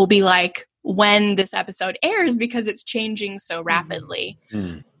what it will be like when this episode airs, because it's changing so rapidly.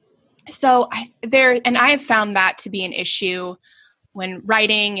 Mm-hmm. So I have found that to be an issue when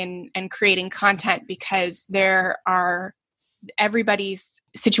writing and creating content, because everybody's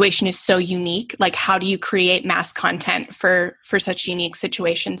situation is so unique. Like, how do you create mass content for such unique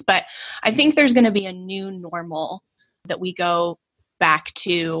situations? But I think there's going to be a new normal that we go back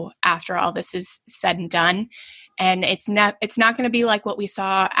to after all this is said and done. And it's not going to be like what we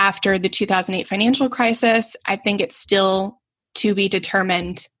saw after the 2008 financial crisis. I think it's still to be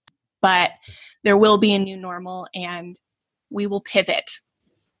determined, but there will be a new normal, and we will pivot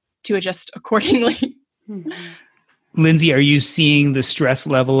to adjust accordingly. Lindsay, are you seeing the stress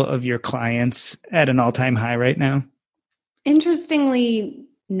level of your clients at an all-time high right now? Interestingly,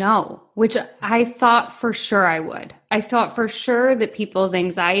 no, which I thought for sure I would. I thought for sure that people's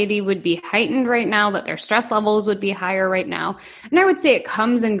anxiety would be heightened right now, that their stress levels would be higher right now. And I would say it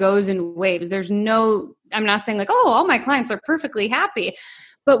comes and goes in waves. I'm not saying like, oh, all my clients are perfectly happy.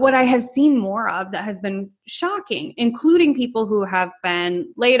 But what I have seen more of that has been shocking, including people who have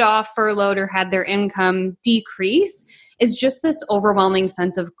been laid off, furloughed, or had their income decrease, is just this overwhelming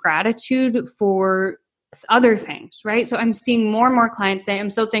sense of gratitude for other things, right? So I'm seeing more and more clients say, I'm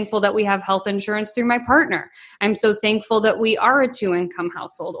so thankful that we have health insurance through my partner. I'm so thankful that we are a 2-income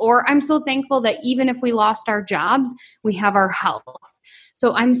household. Or I'm so thankful that even if we lost our jobs, we have our health.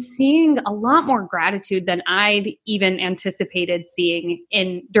 So I'm seeing a lot more gratitude than I'd even anticipated seeing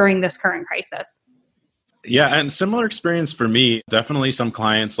during this current crisis. Yeah, and similar experience for me. Definitely some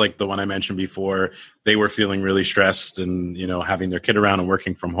clients like the one I mentioned before, they were feeling really stressed and, having their kid around and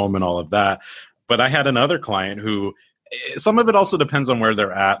working from home and all of that. But I had another client who, some of it also depends on where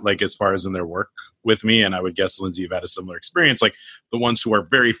they're at, like as far as in their work with me. And I would guess, Lindsay, you've had a similar experience. Like the ones who are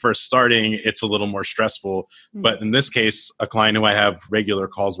very first starting, it's a little more stressful. Mm-hmm. But in this case, a client who I have regular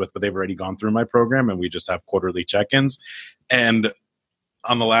calls with, but they've already gone through my program and we just have quarterly check-ins. And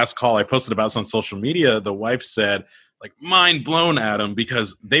on the last call I posted about this on social media, the wife said, like, mind blown, Adam,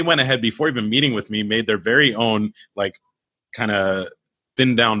 because they went ahead before even meeting with me, made their very own, like, kind of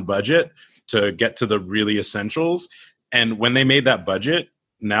thin down budget to get to the really essentials. And when they made that budget,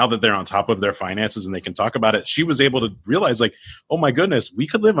 now that they're on top of their finances and they can talk about it, she was able to realize, like, oh my goodness, we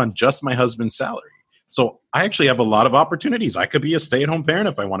could live on just my husband's salary. So I actually have a lot of opportunities. I could be a stay-at-home parent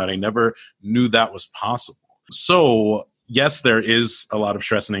if I wanted. I never knew that was possible. So yes, there is a lot of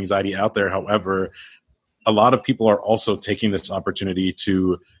stress and anxiety out there. However, a lot of people are also taking this opportunity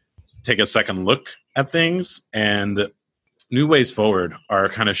to take a second look at things, and new ways forward are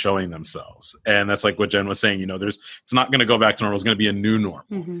kind of showing themselves. And that's like what Jen was saying, it's not going to go back to normal. It's going to be a new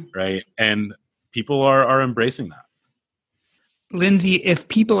normal, right? And people are embracing that. Lindsay, if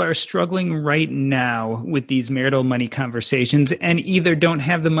people are struggling right now with these marital money conversations and either don't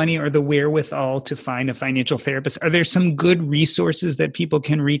have the money or the wherewithal to find a financial therapist, are there some good resources that people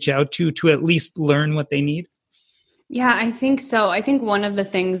can reach out to at least learn what they need? Yeah, I think so. I think one of the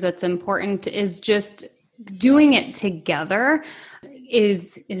things that's important is just doing it together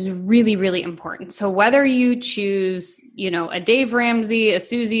is really, really important. So whether you choose, a Dave Ramsey, a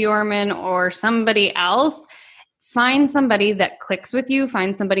Susie Orman, or somebody else, find somebody that clicks with you,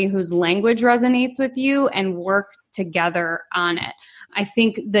 find somebody whose language resonates with you, and work together on it. I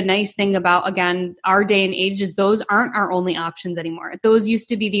think the nice thing about, again, our day and age is those aren't our only options anymore. Those used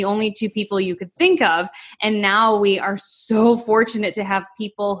to be the only two people you could think of. And now we are so fortunate to have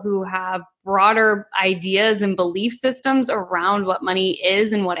people who have broader ideas and belief systems around what money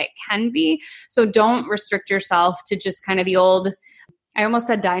is and what it can be. So don't restrict yourself to just kind of the old, I almost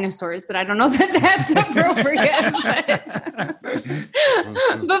said dinosaurs, but I don't know that that's appropriate.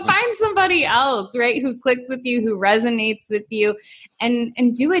 But find somebody else, right, who clicks with you, who resonates with you, and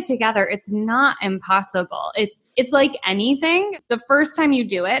do it together. It's not impossible. It's like anything. The first time you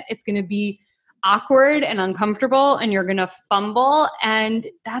do it, it's going to be awkward and uncomfortable, and you're going to fumble, and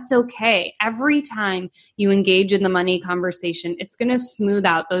that's okay. Every time you engage in the money conversation, it's going to smooth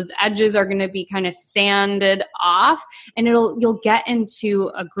out. Those edges are going to be kind of sanded off, and you'll get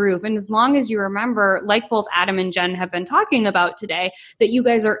into a groove. And as long as you remember, like both Adam and Jen have been talking about today, that you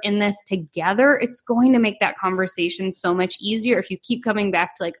guys are in this together, it's going to make that conversation so much easier if you keep coming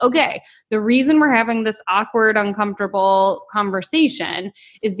back to, like, okay, the reason we're having this awkward, uncomfortable conversation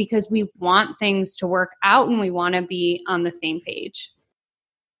is because we want things to work out and we want to be on the same page.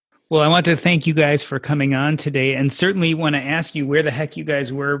 Well, I want to thank you guys for coming on today, and certainly want to ask you where the heck you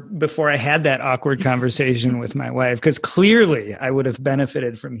guys were before I had that awkward conversation with my wife, because clearly I would have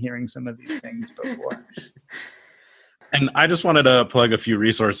benefited from hearing some of these things before. And I just wanted to plug a few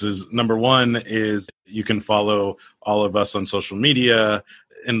resources. Number one is you can follow all of us on social media.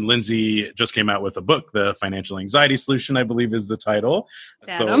 And Lindsay just came out with a book, The Financial Anxiety Solution, I believe is the title.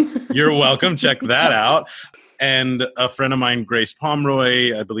 Adam. So you're welcome. Check that out. And a friend of mine, Grace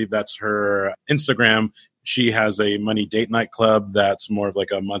Pomeroy, I believe that's her Instagram. She has a money date night club that's more of like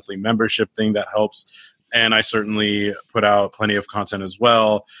a monthly membership thing that helps. And I certainly put out plenty of content as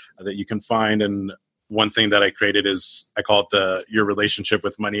well that you can find. And one thing that I created is I call it your relationship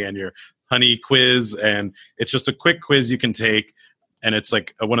with money and your honey quiz. And it's just a quick quiz you can take. And it's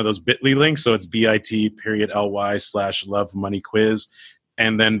like one of those bit.ly links. So it's bit.ly/love money quiz.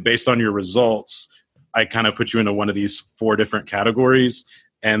 And then based on your results, I kind of put you into one of these 4 different categories.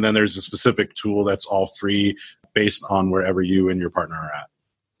 And then there's a specific tool that's all free based on wherever you and your partner are at.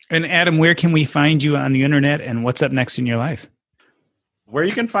 And Adam, where can we find you on the internet, and what's up next in your life? Where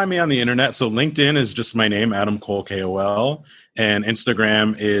you can find me on the internet. So LinkedIn is just my name, Adam Cole, KOL. And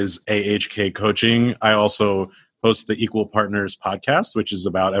Instagram is AHK Coaching. I also host the Equal Partners podcast, which is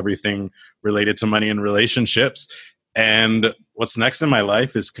about everything related to money and relationships. And what's next in my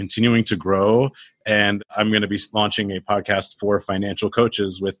life is continuing to grow. And I'm going to be launching a podcast for financial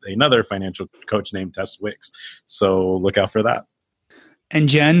coaches with another financial coach named Tess Wicks. So look out for that. And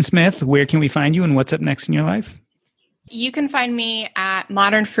Jen Smith, where can we find you, and what's up next in your life? You can find me at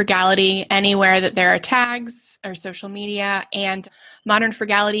Modern Frugality anywhere that there are tags or social media, and Modern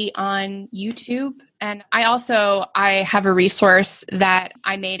Frugality on YouTube. And I have a resource that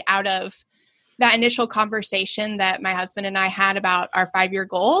I made out of that initial conversation that my husband and I had about our 5-year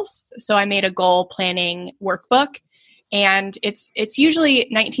goals. So I made a goal planning workbook, and it's usually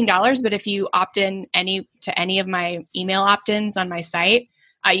 $19, but if you opt in to any of my email opt-ins on my site,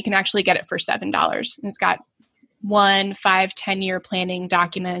 you can actually get it for $7. And it's got 1, 5, 10-year planning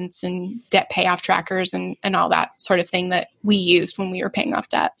documents and debt payoff trackers and all that sort of thing that we used when we were paying off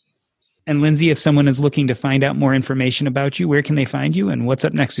debt. And Lindsay, if someone is looking to find out more information about you, where can they find you, and what's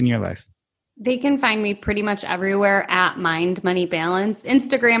up next in your life? They can find me pretty much everywhere at Mind Money Balance.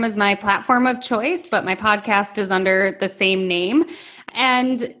 Instagram is my platform of choice, but my podcast is under the same name.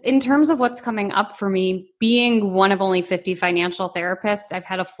 And in terms of what's coming up for me, being one of only 50 financial therapists, I've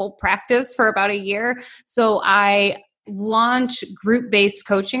had a full practice for about a year. So I launch group-based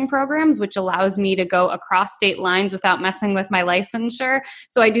coaching programs, which allows me to go across state lines without messing with my licensure.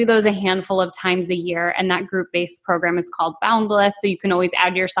 So I do those a handful of times a year, and that group-based program is called Boundless. So you can always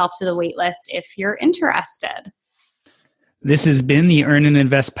add yourself to the wait list if you're interested. This has been the Earn and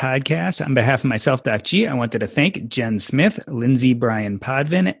Invest podcast. On behalf of myself, Doc G, I wanted to thank Jen Smith, Lindsay Bryan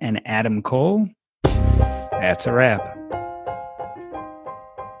Podvin, and Adam Cole. That's a wrap.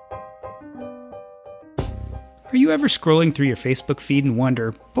 Are you ever scrolling through your Facebook feed and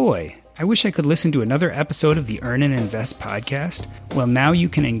wonder, boy, I wish I could listen to another episode of the Earn and Invest podcast? Well, now you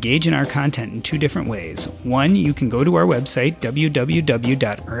can engage in our content in 2 different ways. One, you can go to our website,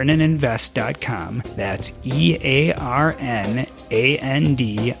 www.earnandinvest.com. That's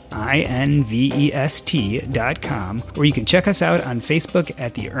EARNANDINVEST.com. Or you can check us out on Facebook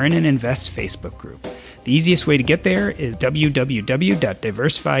at the Earn and Invest Facebook group. The easiest way to get there is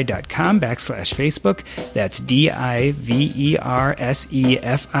www.diversify.com/Facebook. That's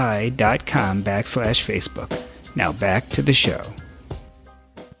DIVERSEFI.com/Facebook. Now back to the show.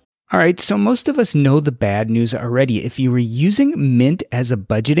 All right, so most of us know the bad news already. If you were using Mint as a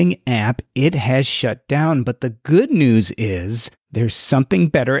budgeting app, it has shut down. But the good news is there's something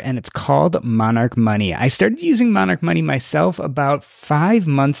better, and it's called Monarch Money. I started using Monarch Money myself about 5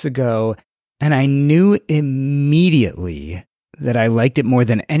 months ago, and I knew immediately that I liked it more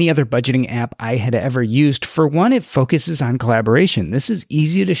than any other budgeting app I had ever used. For one, it focuses on collaboration. This is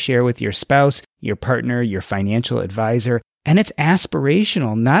easy to share with your spouse, your partner, your financial advisor, and it's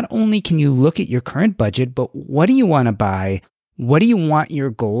aspirational. Not only can you look at your current budget, but what do you want to buy? What do you want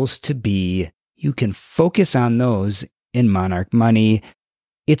your goals to be? You can focus on those in Monarch Money.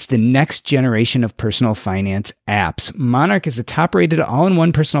 It's the next generation of personal finance apps. Monarch is the top-rated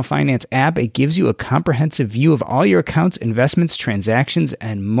all-in-one personal finance app. It gives you a comprehensive view of all your accounts, investments, transactions,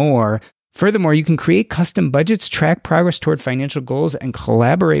 and more. Furthermore, you can create custom budgets, track progress toward financial goals, and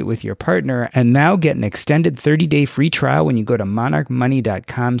collaborate with your partner. And now get an extended 30-day free trial when you go to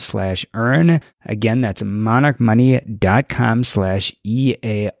monarchmoney.com/earn. Again, that's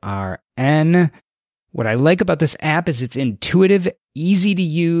monarchmoney.com/EARN. What I like about this app is it's intuitive, easy to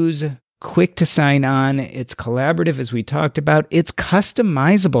use, quick to sign on. It's collaborative, as we talked about. It's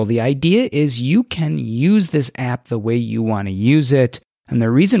customizable. The idea is you can use this app the way you want to use it. And the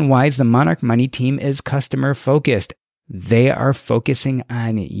reason why is the Monarch Money team is customer focused. They are focusing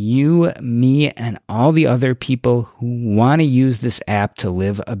on you, me, and all the other people who want to use this app to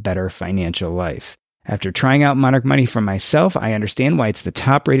live a better financial life. After trying out Monarch Money for myself, I understand why it's the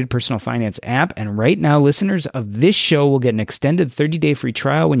top-rated personal finance app, and right now, listeners of this show will get an extended 30-day free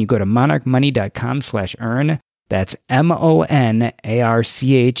trial when you go to monarchmoney.com/earn. That's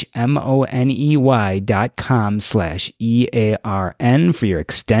monarchmoney.com/EARN for your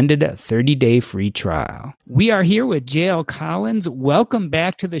extended 30-day free trial. We are here with J.L. Collins. Welcome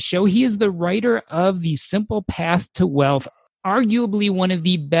back to the show. He is the writer of The Simple Path to Wealth, arguably one of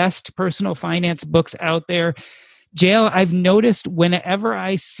the best personal finance books out there. JL, I've noticed whenever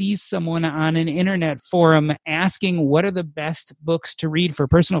I see someone on an internet forum asking what are the best books to read for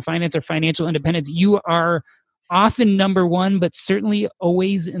personal finance or financial independence, you are often number one, but certainly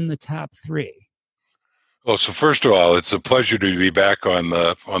always in the top three. Well, so first of all, it's a pleasure to be back on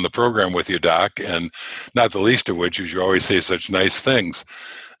the program with you, Doc, and not the least of which is you always say such nice things.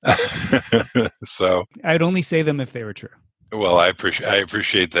 So I'd only say them if they were true. Well, I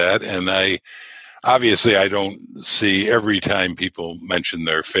appreciate that, and I don't see every time people mention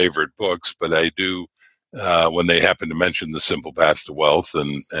their favorite books, but I do when they happen to mention The Simple Path to Wealth,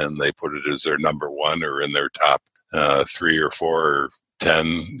 and they put it as their number one or in their top 3 or 4 or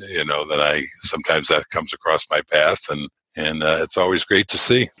 10. Then sometimes that comes across my path, and it's always great to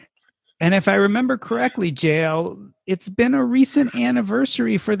see. And if I remember correctly, JL, it's been a recent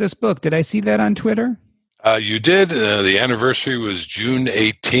anniversary for this book. Did I see that on Twitter? You did. The anniversary was June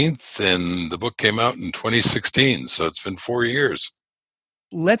 18th, and the book came out in 2016, so it's been 4 years.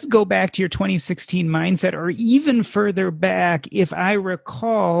 Let's go back to your 2016 mindset, or even further back. If I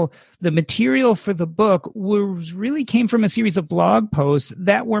recall, the material for the book really came from a series of blog posts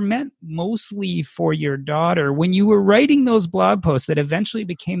that were meant mostly for your daughter. When you were writing those blog posts that eventually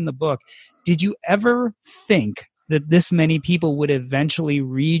became the book, did you ever think that this many people would eventually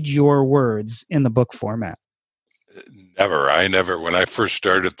read your words in the book format? Never. When I first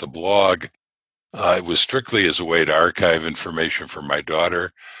started the blog, it was strictly as a way to archive information for my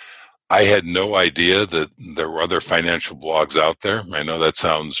daughter. I had no idea that there were other financial blogs out there. I know that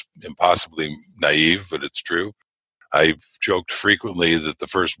sounds impossibly naive, but it's true. I've joked frequently that the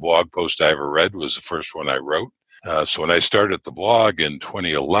first blog post I ever read was the first one I wrote. So when I started the blog in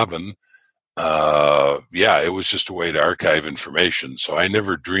 2011, it was just a way to archive information. So I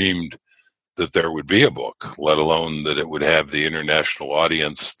never dreamed that there would be a book, let alone that it would have the international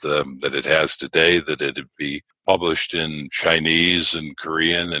audience that it has today, that it would be published in Chinese and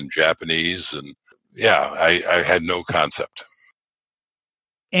Korean and Japanese. And I had no concept.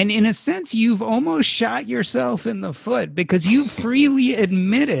 And in a sense, you've almost shot yourself in the foot, because you freely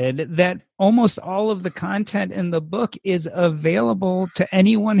admitted that almost all of the content in the book is available to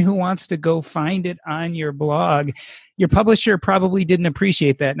anyone who wants to go find it on your blog. Your publisher probably didn't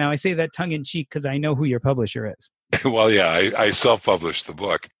appreciate that. Now, I say that tongue in cheek because I know who your publisher is. Well, I self-published the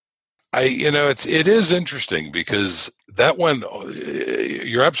book. It is interesting because that one,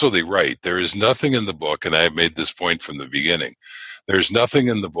 you're absolutely right. There is nothing in the book, and I have made this point from the beginning. There's nothing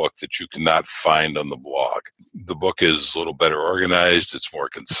in the book that you cannot find on the blog. The book is a little better organized. It's more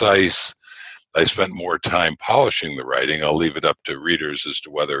concise. I spent more time polishing the writing. I'll leave it up to readers as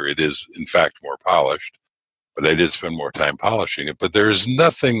to whether it is, in fact, more polished. But I did spend more time polishing it. But there is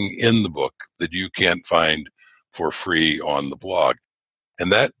nothing in the book that you can't find for free on the blog.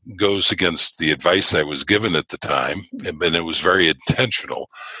 And that goes against the advice I was given at the time, and it was very intentional.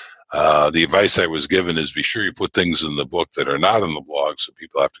 The advice I was given is be sure you put things in the book that are not on the blog so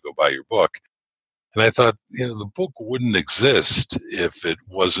people have to go buy your book. And I thought, the book wouldn't exist if it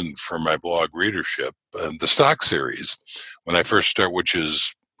wasn't for my blog readership. The stock series, when I first started, which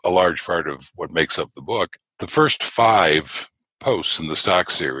is a large part of what makes up the book, the first 5 posts in the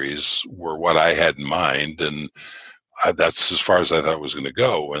stock series were what I had in mind, and that's as far as I thought it was going to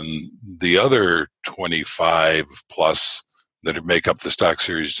go. And the other 25 plus that make up the stock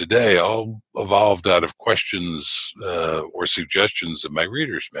series today all evolved out of questions or suggestions that my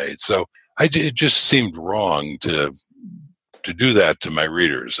readers made. So it just seemed wrong to do that to my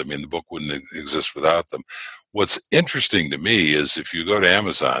readers. I mean, the book wouldn't exist without them. What's interesting to me is if you go to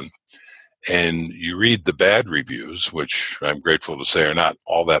Amazon and you read the bad reviews, which I'm grateful to say are not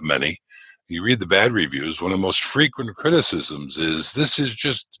all that many, you read the bad reviews, one of the most frequent criticisms is this is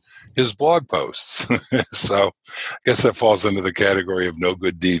just his blog posts. So I guess that falls under the category of no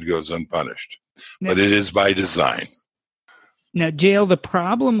good deed goes unpunished. But it is by design. Now, Jael, the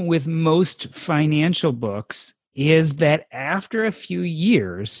problem with most financial books is that after a few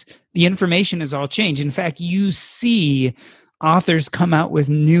years, the information has all changed. In fact, you see authors come out with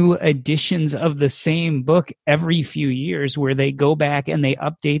new editions of the same book every few years where they go back and they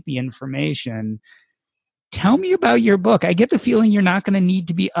update the information. Tell me about your book. I get the feeling you're not going to need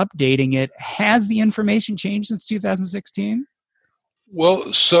to be updating it. Has the information changed since 2016?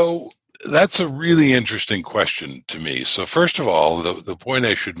 Well, so that's a really interesting question to me. So first of all, the point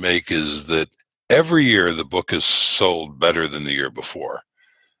I should make is that every year the book is sold better than the year before.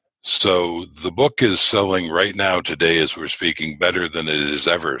 So the book is selling right now, today as we're speaking, better than it has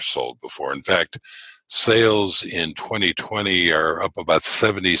ever sold before. In fact, sales in 2020 are up about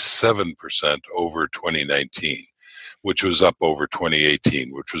 77% over 2019, which was up over 2018,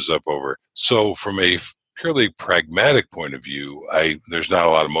 which was up over. So from a purely pragmatic point of view, there's not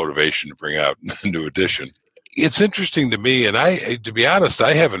a lot of motivation to bring out a new edition. It's interesting to me, and to be honest,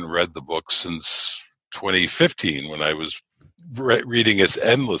 I haven't read the book since 2015 when I was reading it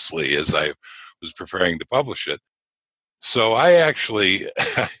endlessly as I was preparing to publish it. So I actually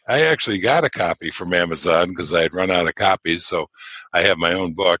got a copy from Amazon because I had run out of copies. So I have my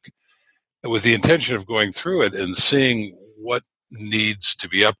own book with the intention of going through it and seeing what needs to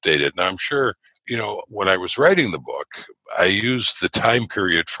be updated. Now, I'm sure, when I was writing the book, I used the time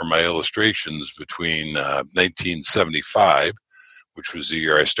period for my illustrations between 1975, which was the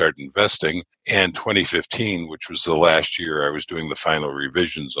year I started investing, and 2015, which was the last year I was doing the final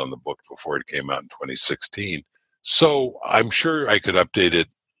revisions on the book before it came out in 2016. So I'm sure I could update it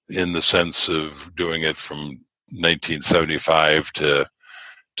in the sense of doing it from 1975 to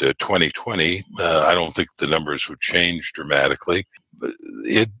 2020. I don't think the numbers would change dramatically. But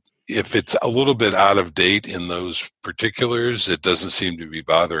if it's a little bit out of date in those particulars, it doesn't seem to be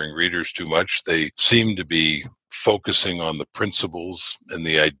bothering readers too much. They seem to be focusing on the principles and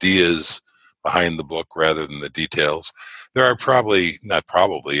the ideas behind the book rather than the details. There are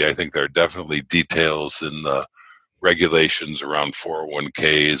I think there are definitely details in the regulations around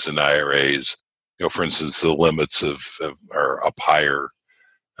 401ks and IRAs. For instance, the limits are up higher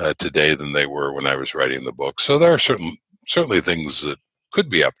today than they were when I was writing the book. So there are certainly things that could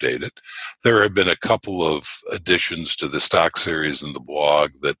be updated. There have been a couple of additions to the stock series in the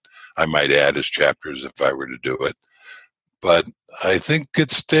blog that I might add as chapters if I were to do it. But I think it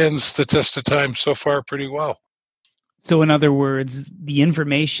stands the test of time so far pretty well. So in other words, the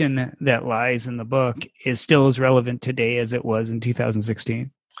information that lies in the book is still as relevant today as it was in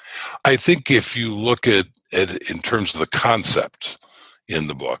 2016? I think if you look at it in terms of the concept in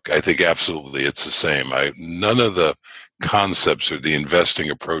the book, I think absolutely it's the same. None of the concepts or the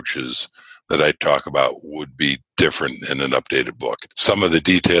investing approaches that I talk about would be different in an updated book. Some of the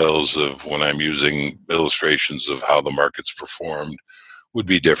details of when I'm using illustrations of how the market's performed would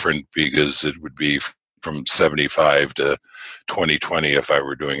be different because it would be from 75 to 2020 if I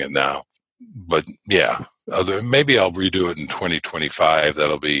were doing it now. But yeah, maybe I'll redo it in 2025.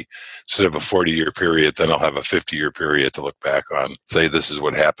 That'll be, instead of a 40-year period, then I'll have a 50-year period to look back on, say this is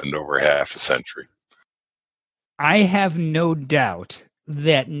what happened over half a century. I have no doubt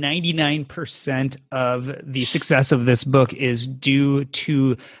that 99% of the success of this book is due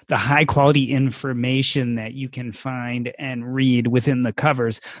to the high quality information that you can find and read within the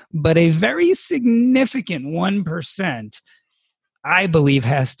covers. But a very significant 1%, I believe,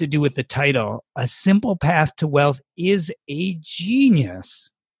 has to do with the title. A Simple Path to Wealth is a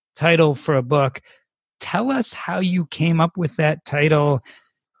genius title for a book. Tell us how you came up with that title.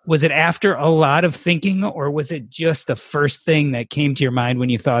 Was it after a lot of thinking, or was it just the first thing that came to your mind when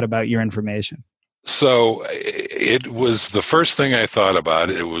you thought about your information? So it was the first thing I thought about.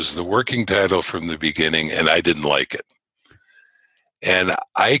 It was the working title from the beginning, and I didn't like it. And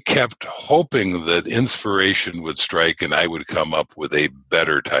I kept hoping that inspiration would strike and I would come up with a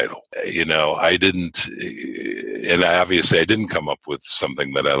better title. I didn't, and obviously I didn't come up with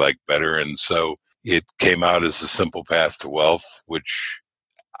something that I liked better. And so it came out as A Simple Path to Wealth, which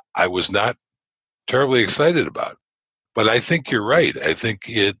I was not terribly excited about. But I think you're right. I think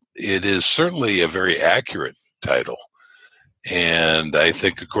it is certainly a very accurate title. And I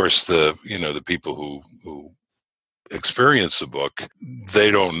think, of course, the people who experience the book, they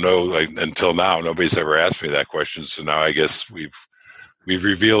don't know, until now, nobody's ever asked me that question. So now I guess we've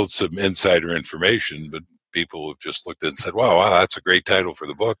revealed some insider information, but people have just looked at it and said, wow, that's a great title for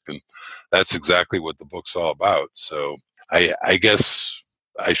the book. And that's exactly what the book's all about. So I guess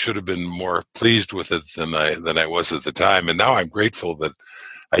I should have been more pleased with it than I was at the time. And now I'm grateful that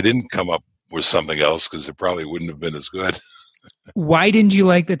I didn't come up with something else, because it probably wouldn't have been as good. Why didn't you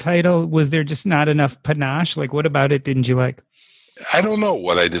like the title? Was there just not enough panache? Like, what about it didn't you like? I don't know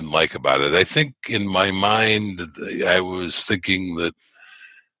what I didn't like about it. I think in my mind, I was thinking that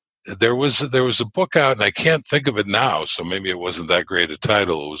there was a book out, and I can't think of it now, so maybe it wasn't that great a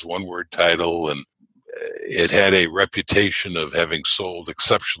title. It was one-word title, and it had a reputation of having sold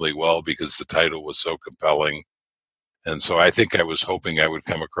exceptionally well because the title was so compelling. And so I think I was hoping I would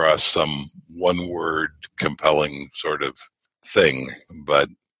come across some one-word compelling sort of thing, but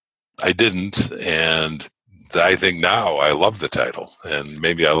I didn't. And I think now I love the title, and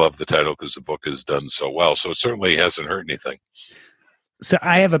maybe I love the title because the book is done so well. So it certainly hasn't hurt anything. So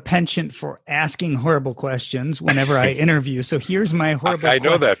I have a penchant for asking horrible questions whenever I interview. So here's my horrible I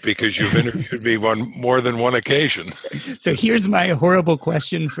know that because you've interviewed me on more than one occasion. So here's my horrible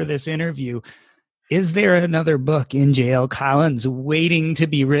question for this interview. Is there another book in J.L. Collins waiting to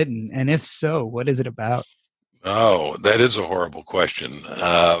be written? And if so, what is it about? Oh, that is a horrible question.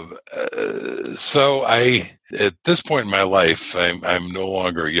 So at this point in my life, I'm no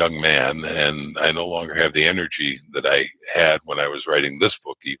longer a young man, and I no longer have the energy that I had when I was writing this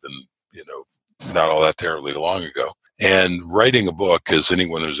book, even, not all that terribly long ago. And writing a book, as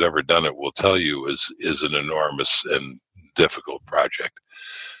anyone who's ever done it will tell you, is an enormous and difficult project.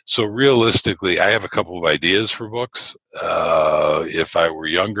 So realistically, I have a couple of ideas for books. If I were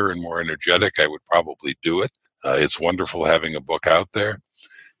younger and more energetic, I would probably do it. It's wonderful having a book out there.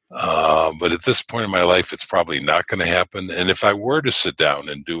 But at this point in my life, it's probably not going to happen. And if I were to sit down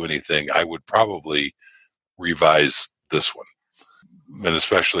and do anything, I would probably revise this one. And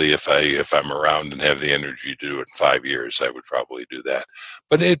especially if I'm around and have the energy to do it in 5 years, I would probably do that.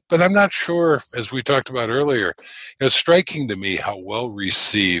 But I'm not sure, as we talked about earlier, it's striking to me how well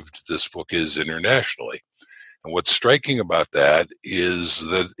received this book is internationally. And what's striking about that is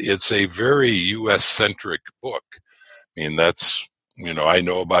that it's a very U.S.-centric book. I mean, that's, I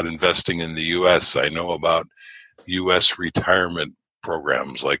know about investing in the U.S. I know about U.S. retirement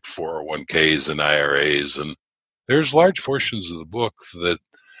programs like 401ks and IRAs. And there's large portions of the book that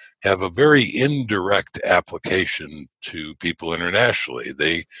have a very indirect application to people internationally.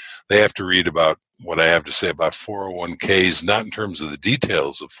 They have to read about what I have to say about 401ks, not in terms of the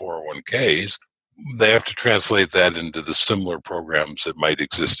details of 401ks. They have to translate that into the similar programs that might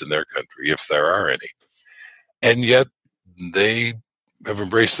exist in their country, if there are any. And yet they have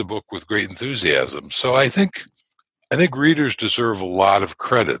embraced the book with great enthusiasm. So I think readers deserve a lot of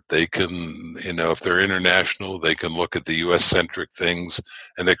credit. They can, if they're international, they can look at the U.S.-centric things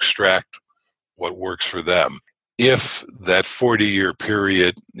and extract what works for them. If that 40-year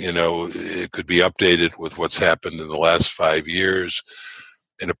period, it could be updated with what's happened in the last 5 years,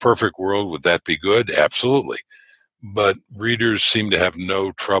 in a perfect world, would that be good? Absolutely. But readers seem to have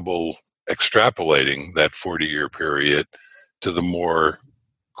no trouble extrapolating that 40-year period to the more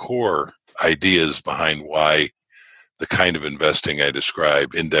core ideas behind why the kind of investing I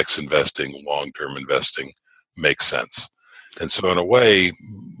describe, index investing, long-term investing, makes sense. And so in a way,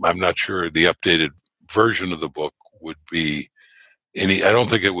 I'm not sure the updated version of the book would be I don't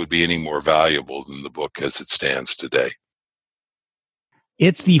think it would be any more valuable than the book as it stands today.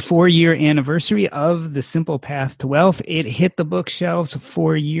 It's the 4-year anniversary of The Simple Path to Wealth. It hit the bookshelves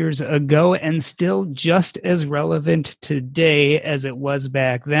 4 years ago and still just as relevant today as it was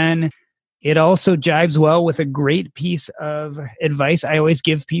back then. It also jives well with a great piece of advice I always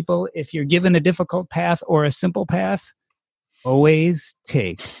give people. If you're given a difficult path or a simple path, always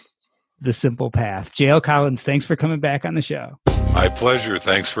take the simple path. J.L. Collins, thanks for coming back on the show. My pleasure.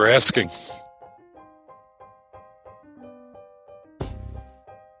 Thanks for asking.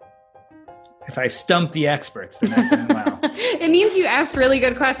 If I've stumped the experts, then I've done well. It means you asked really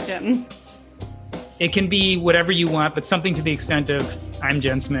good questions. It can be whatever you want, but something to the extent of, I'm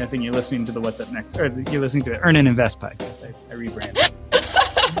Jen Smith, and you're listening to the What's Up Next, or you're listening to the Earn and Invest podcast. I rebranded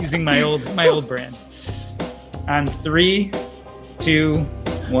using my old brand. On 3, 2,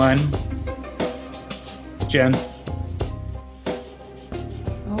 1. Jen.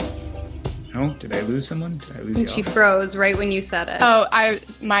 Oh, did I lose someone? Did I lose you? I think she froze right when you said it. Oh,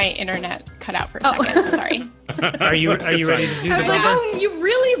 my internet cut out for a second. Sorry. Are you ready to do I was the like, number? oh, you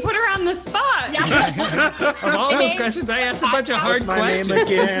really put her on the spot. Yeah. Of all those questions, I asked a bunch of hard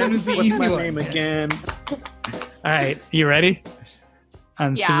questions. What's my name again? All right, you ready?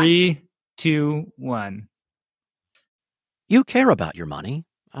 On 3, 2, 1. You care about your money.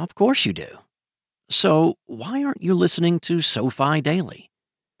 Of course you do. So why aren't you listening to SoFi Daily?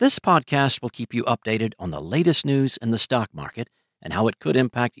 This podcast will keep you updated on the latest news in the stock market and how it could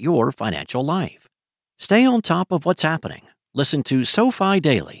impact your financial life. Stay on top of what's happening. Listen to SoFi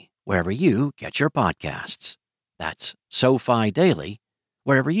Daily wherever you get your podcasts. That's SoFi Daily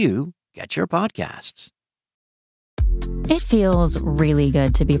wherever you get your podcasts. It feels really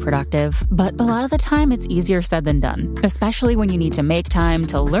good to be productive, but a lot of the time it's easier said than done, especially when you need to make time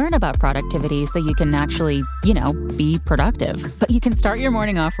to learn about productivity so you can actually, be productive. But you can start your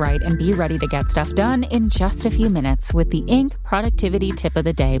morning off right and be ready to get stuff done in just a few minutes with the Inc. Productivity Tip of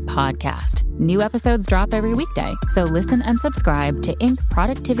the Day podcast. New episodes drop every weekday, so listen and subscribe to Inc.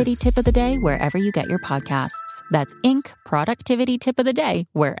 Productivity Tip of the Day wherever you get your podcasts. That's Inc. Productivity Tip of the Day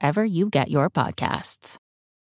wherever you get your podcasts.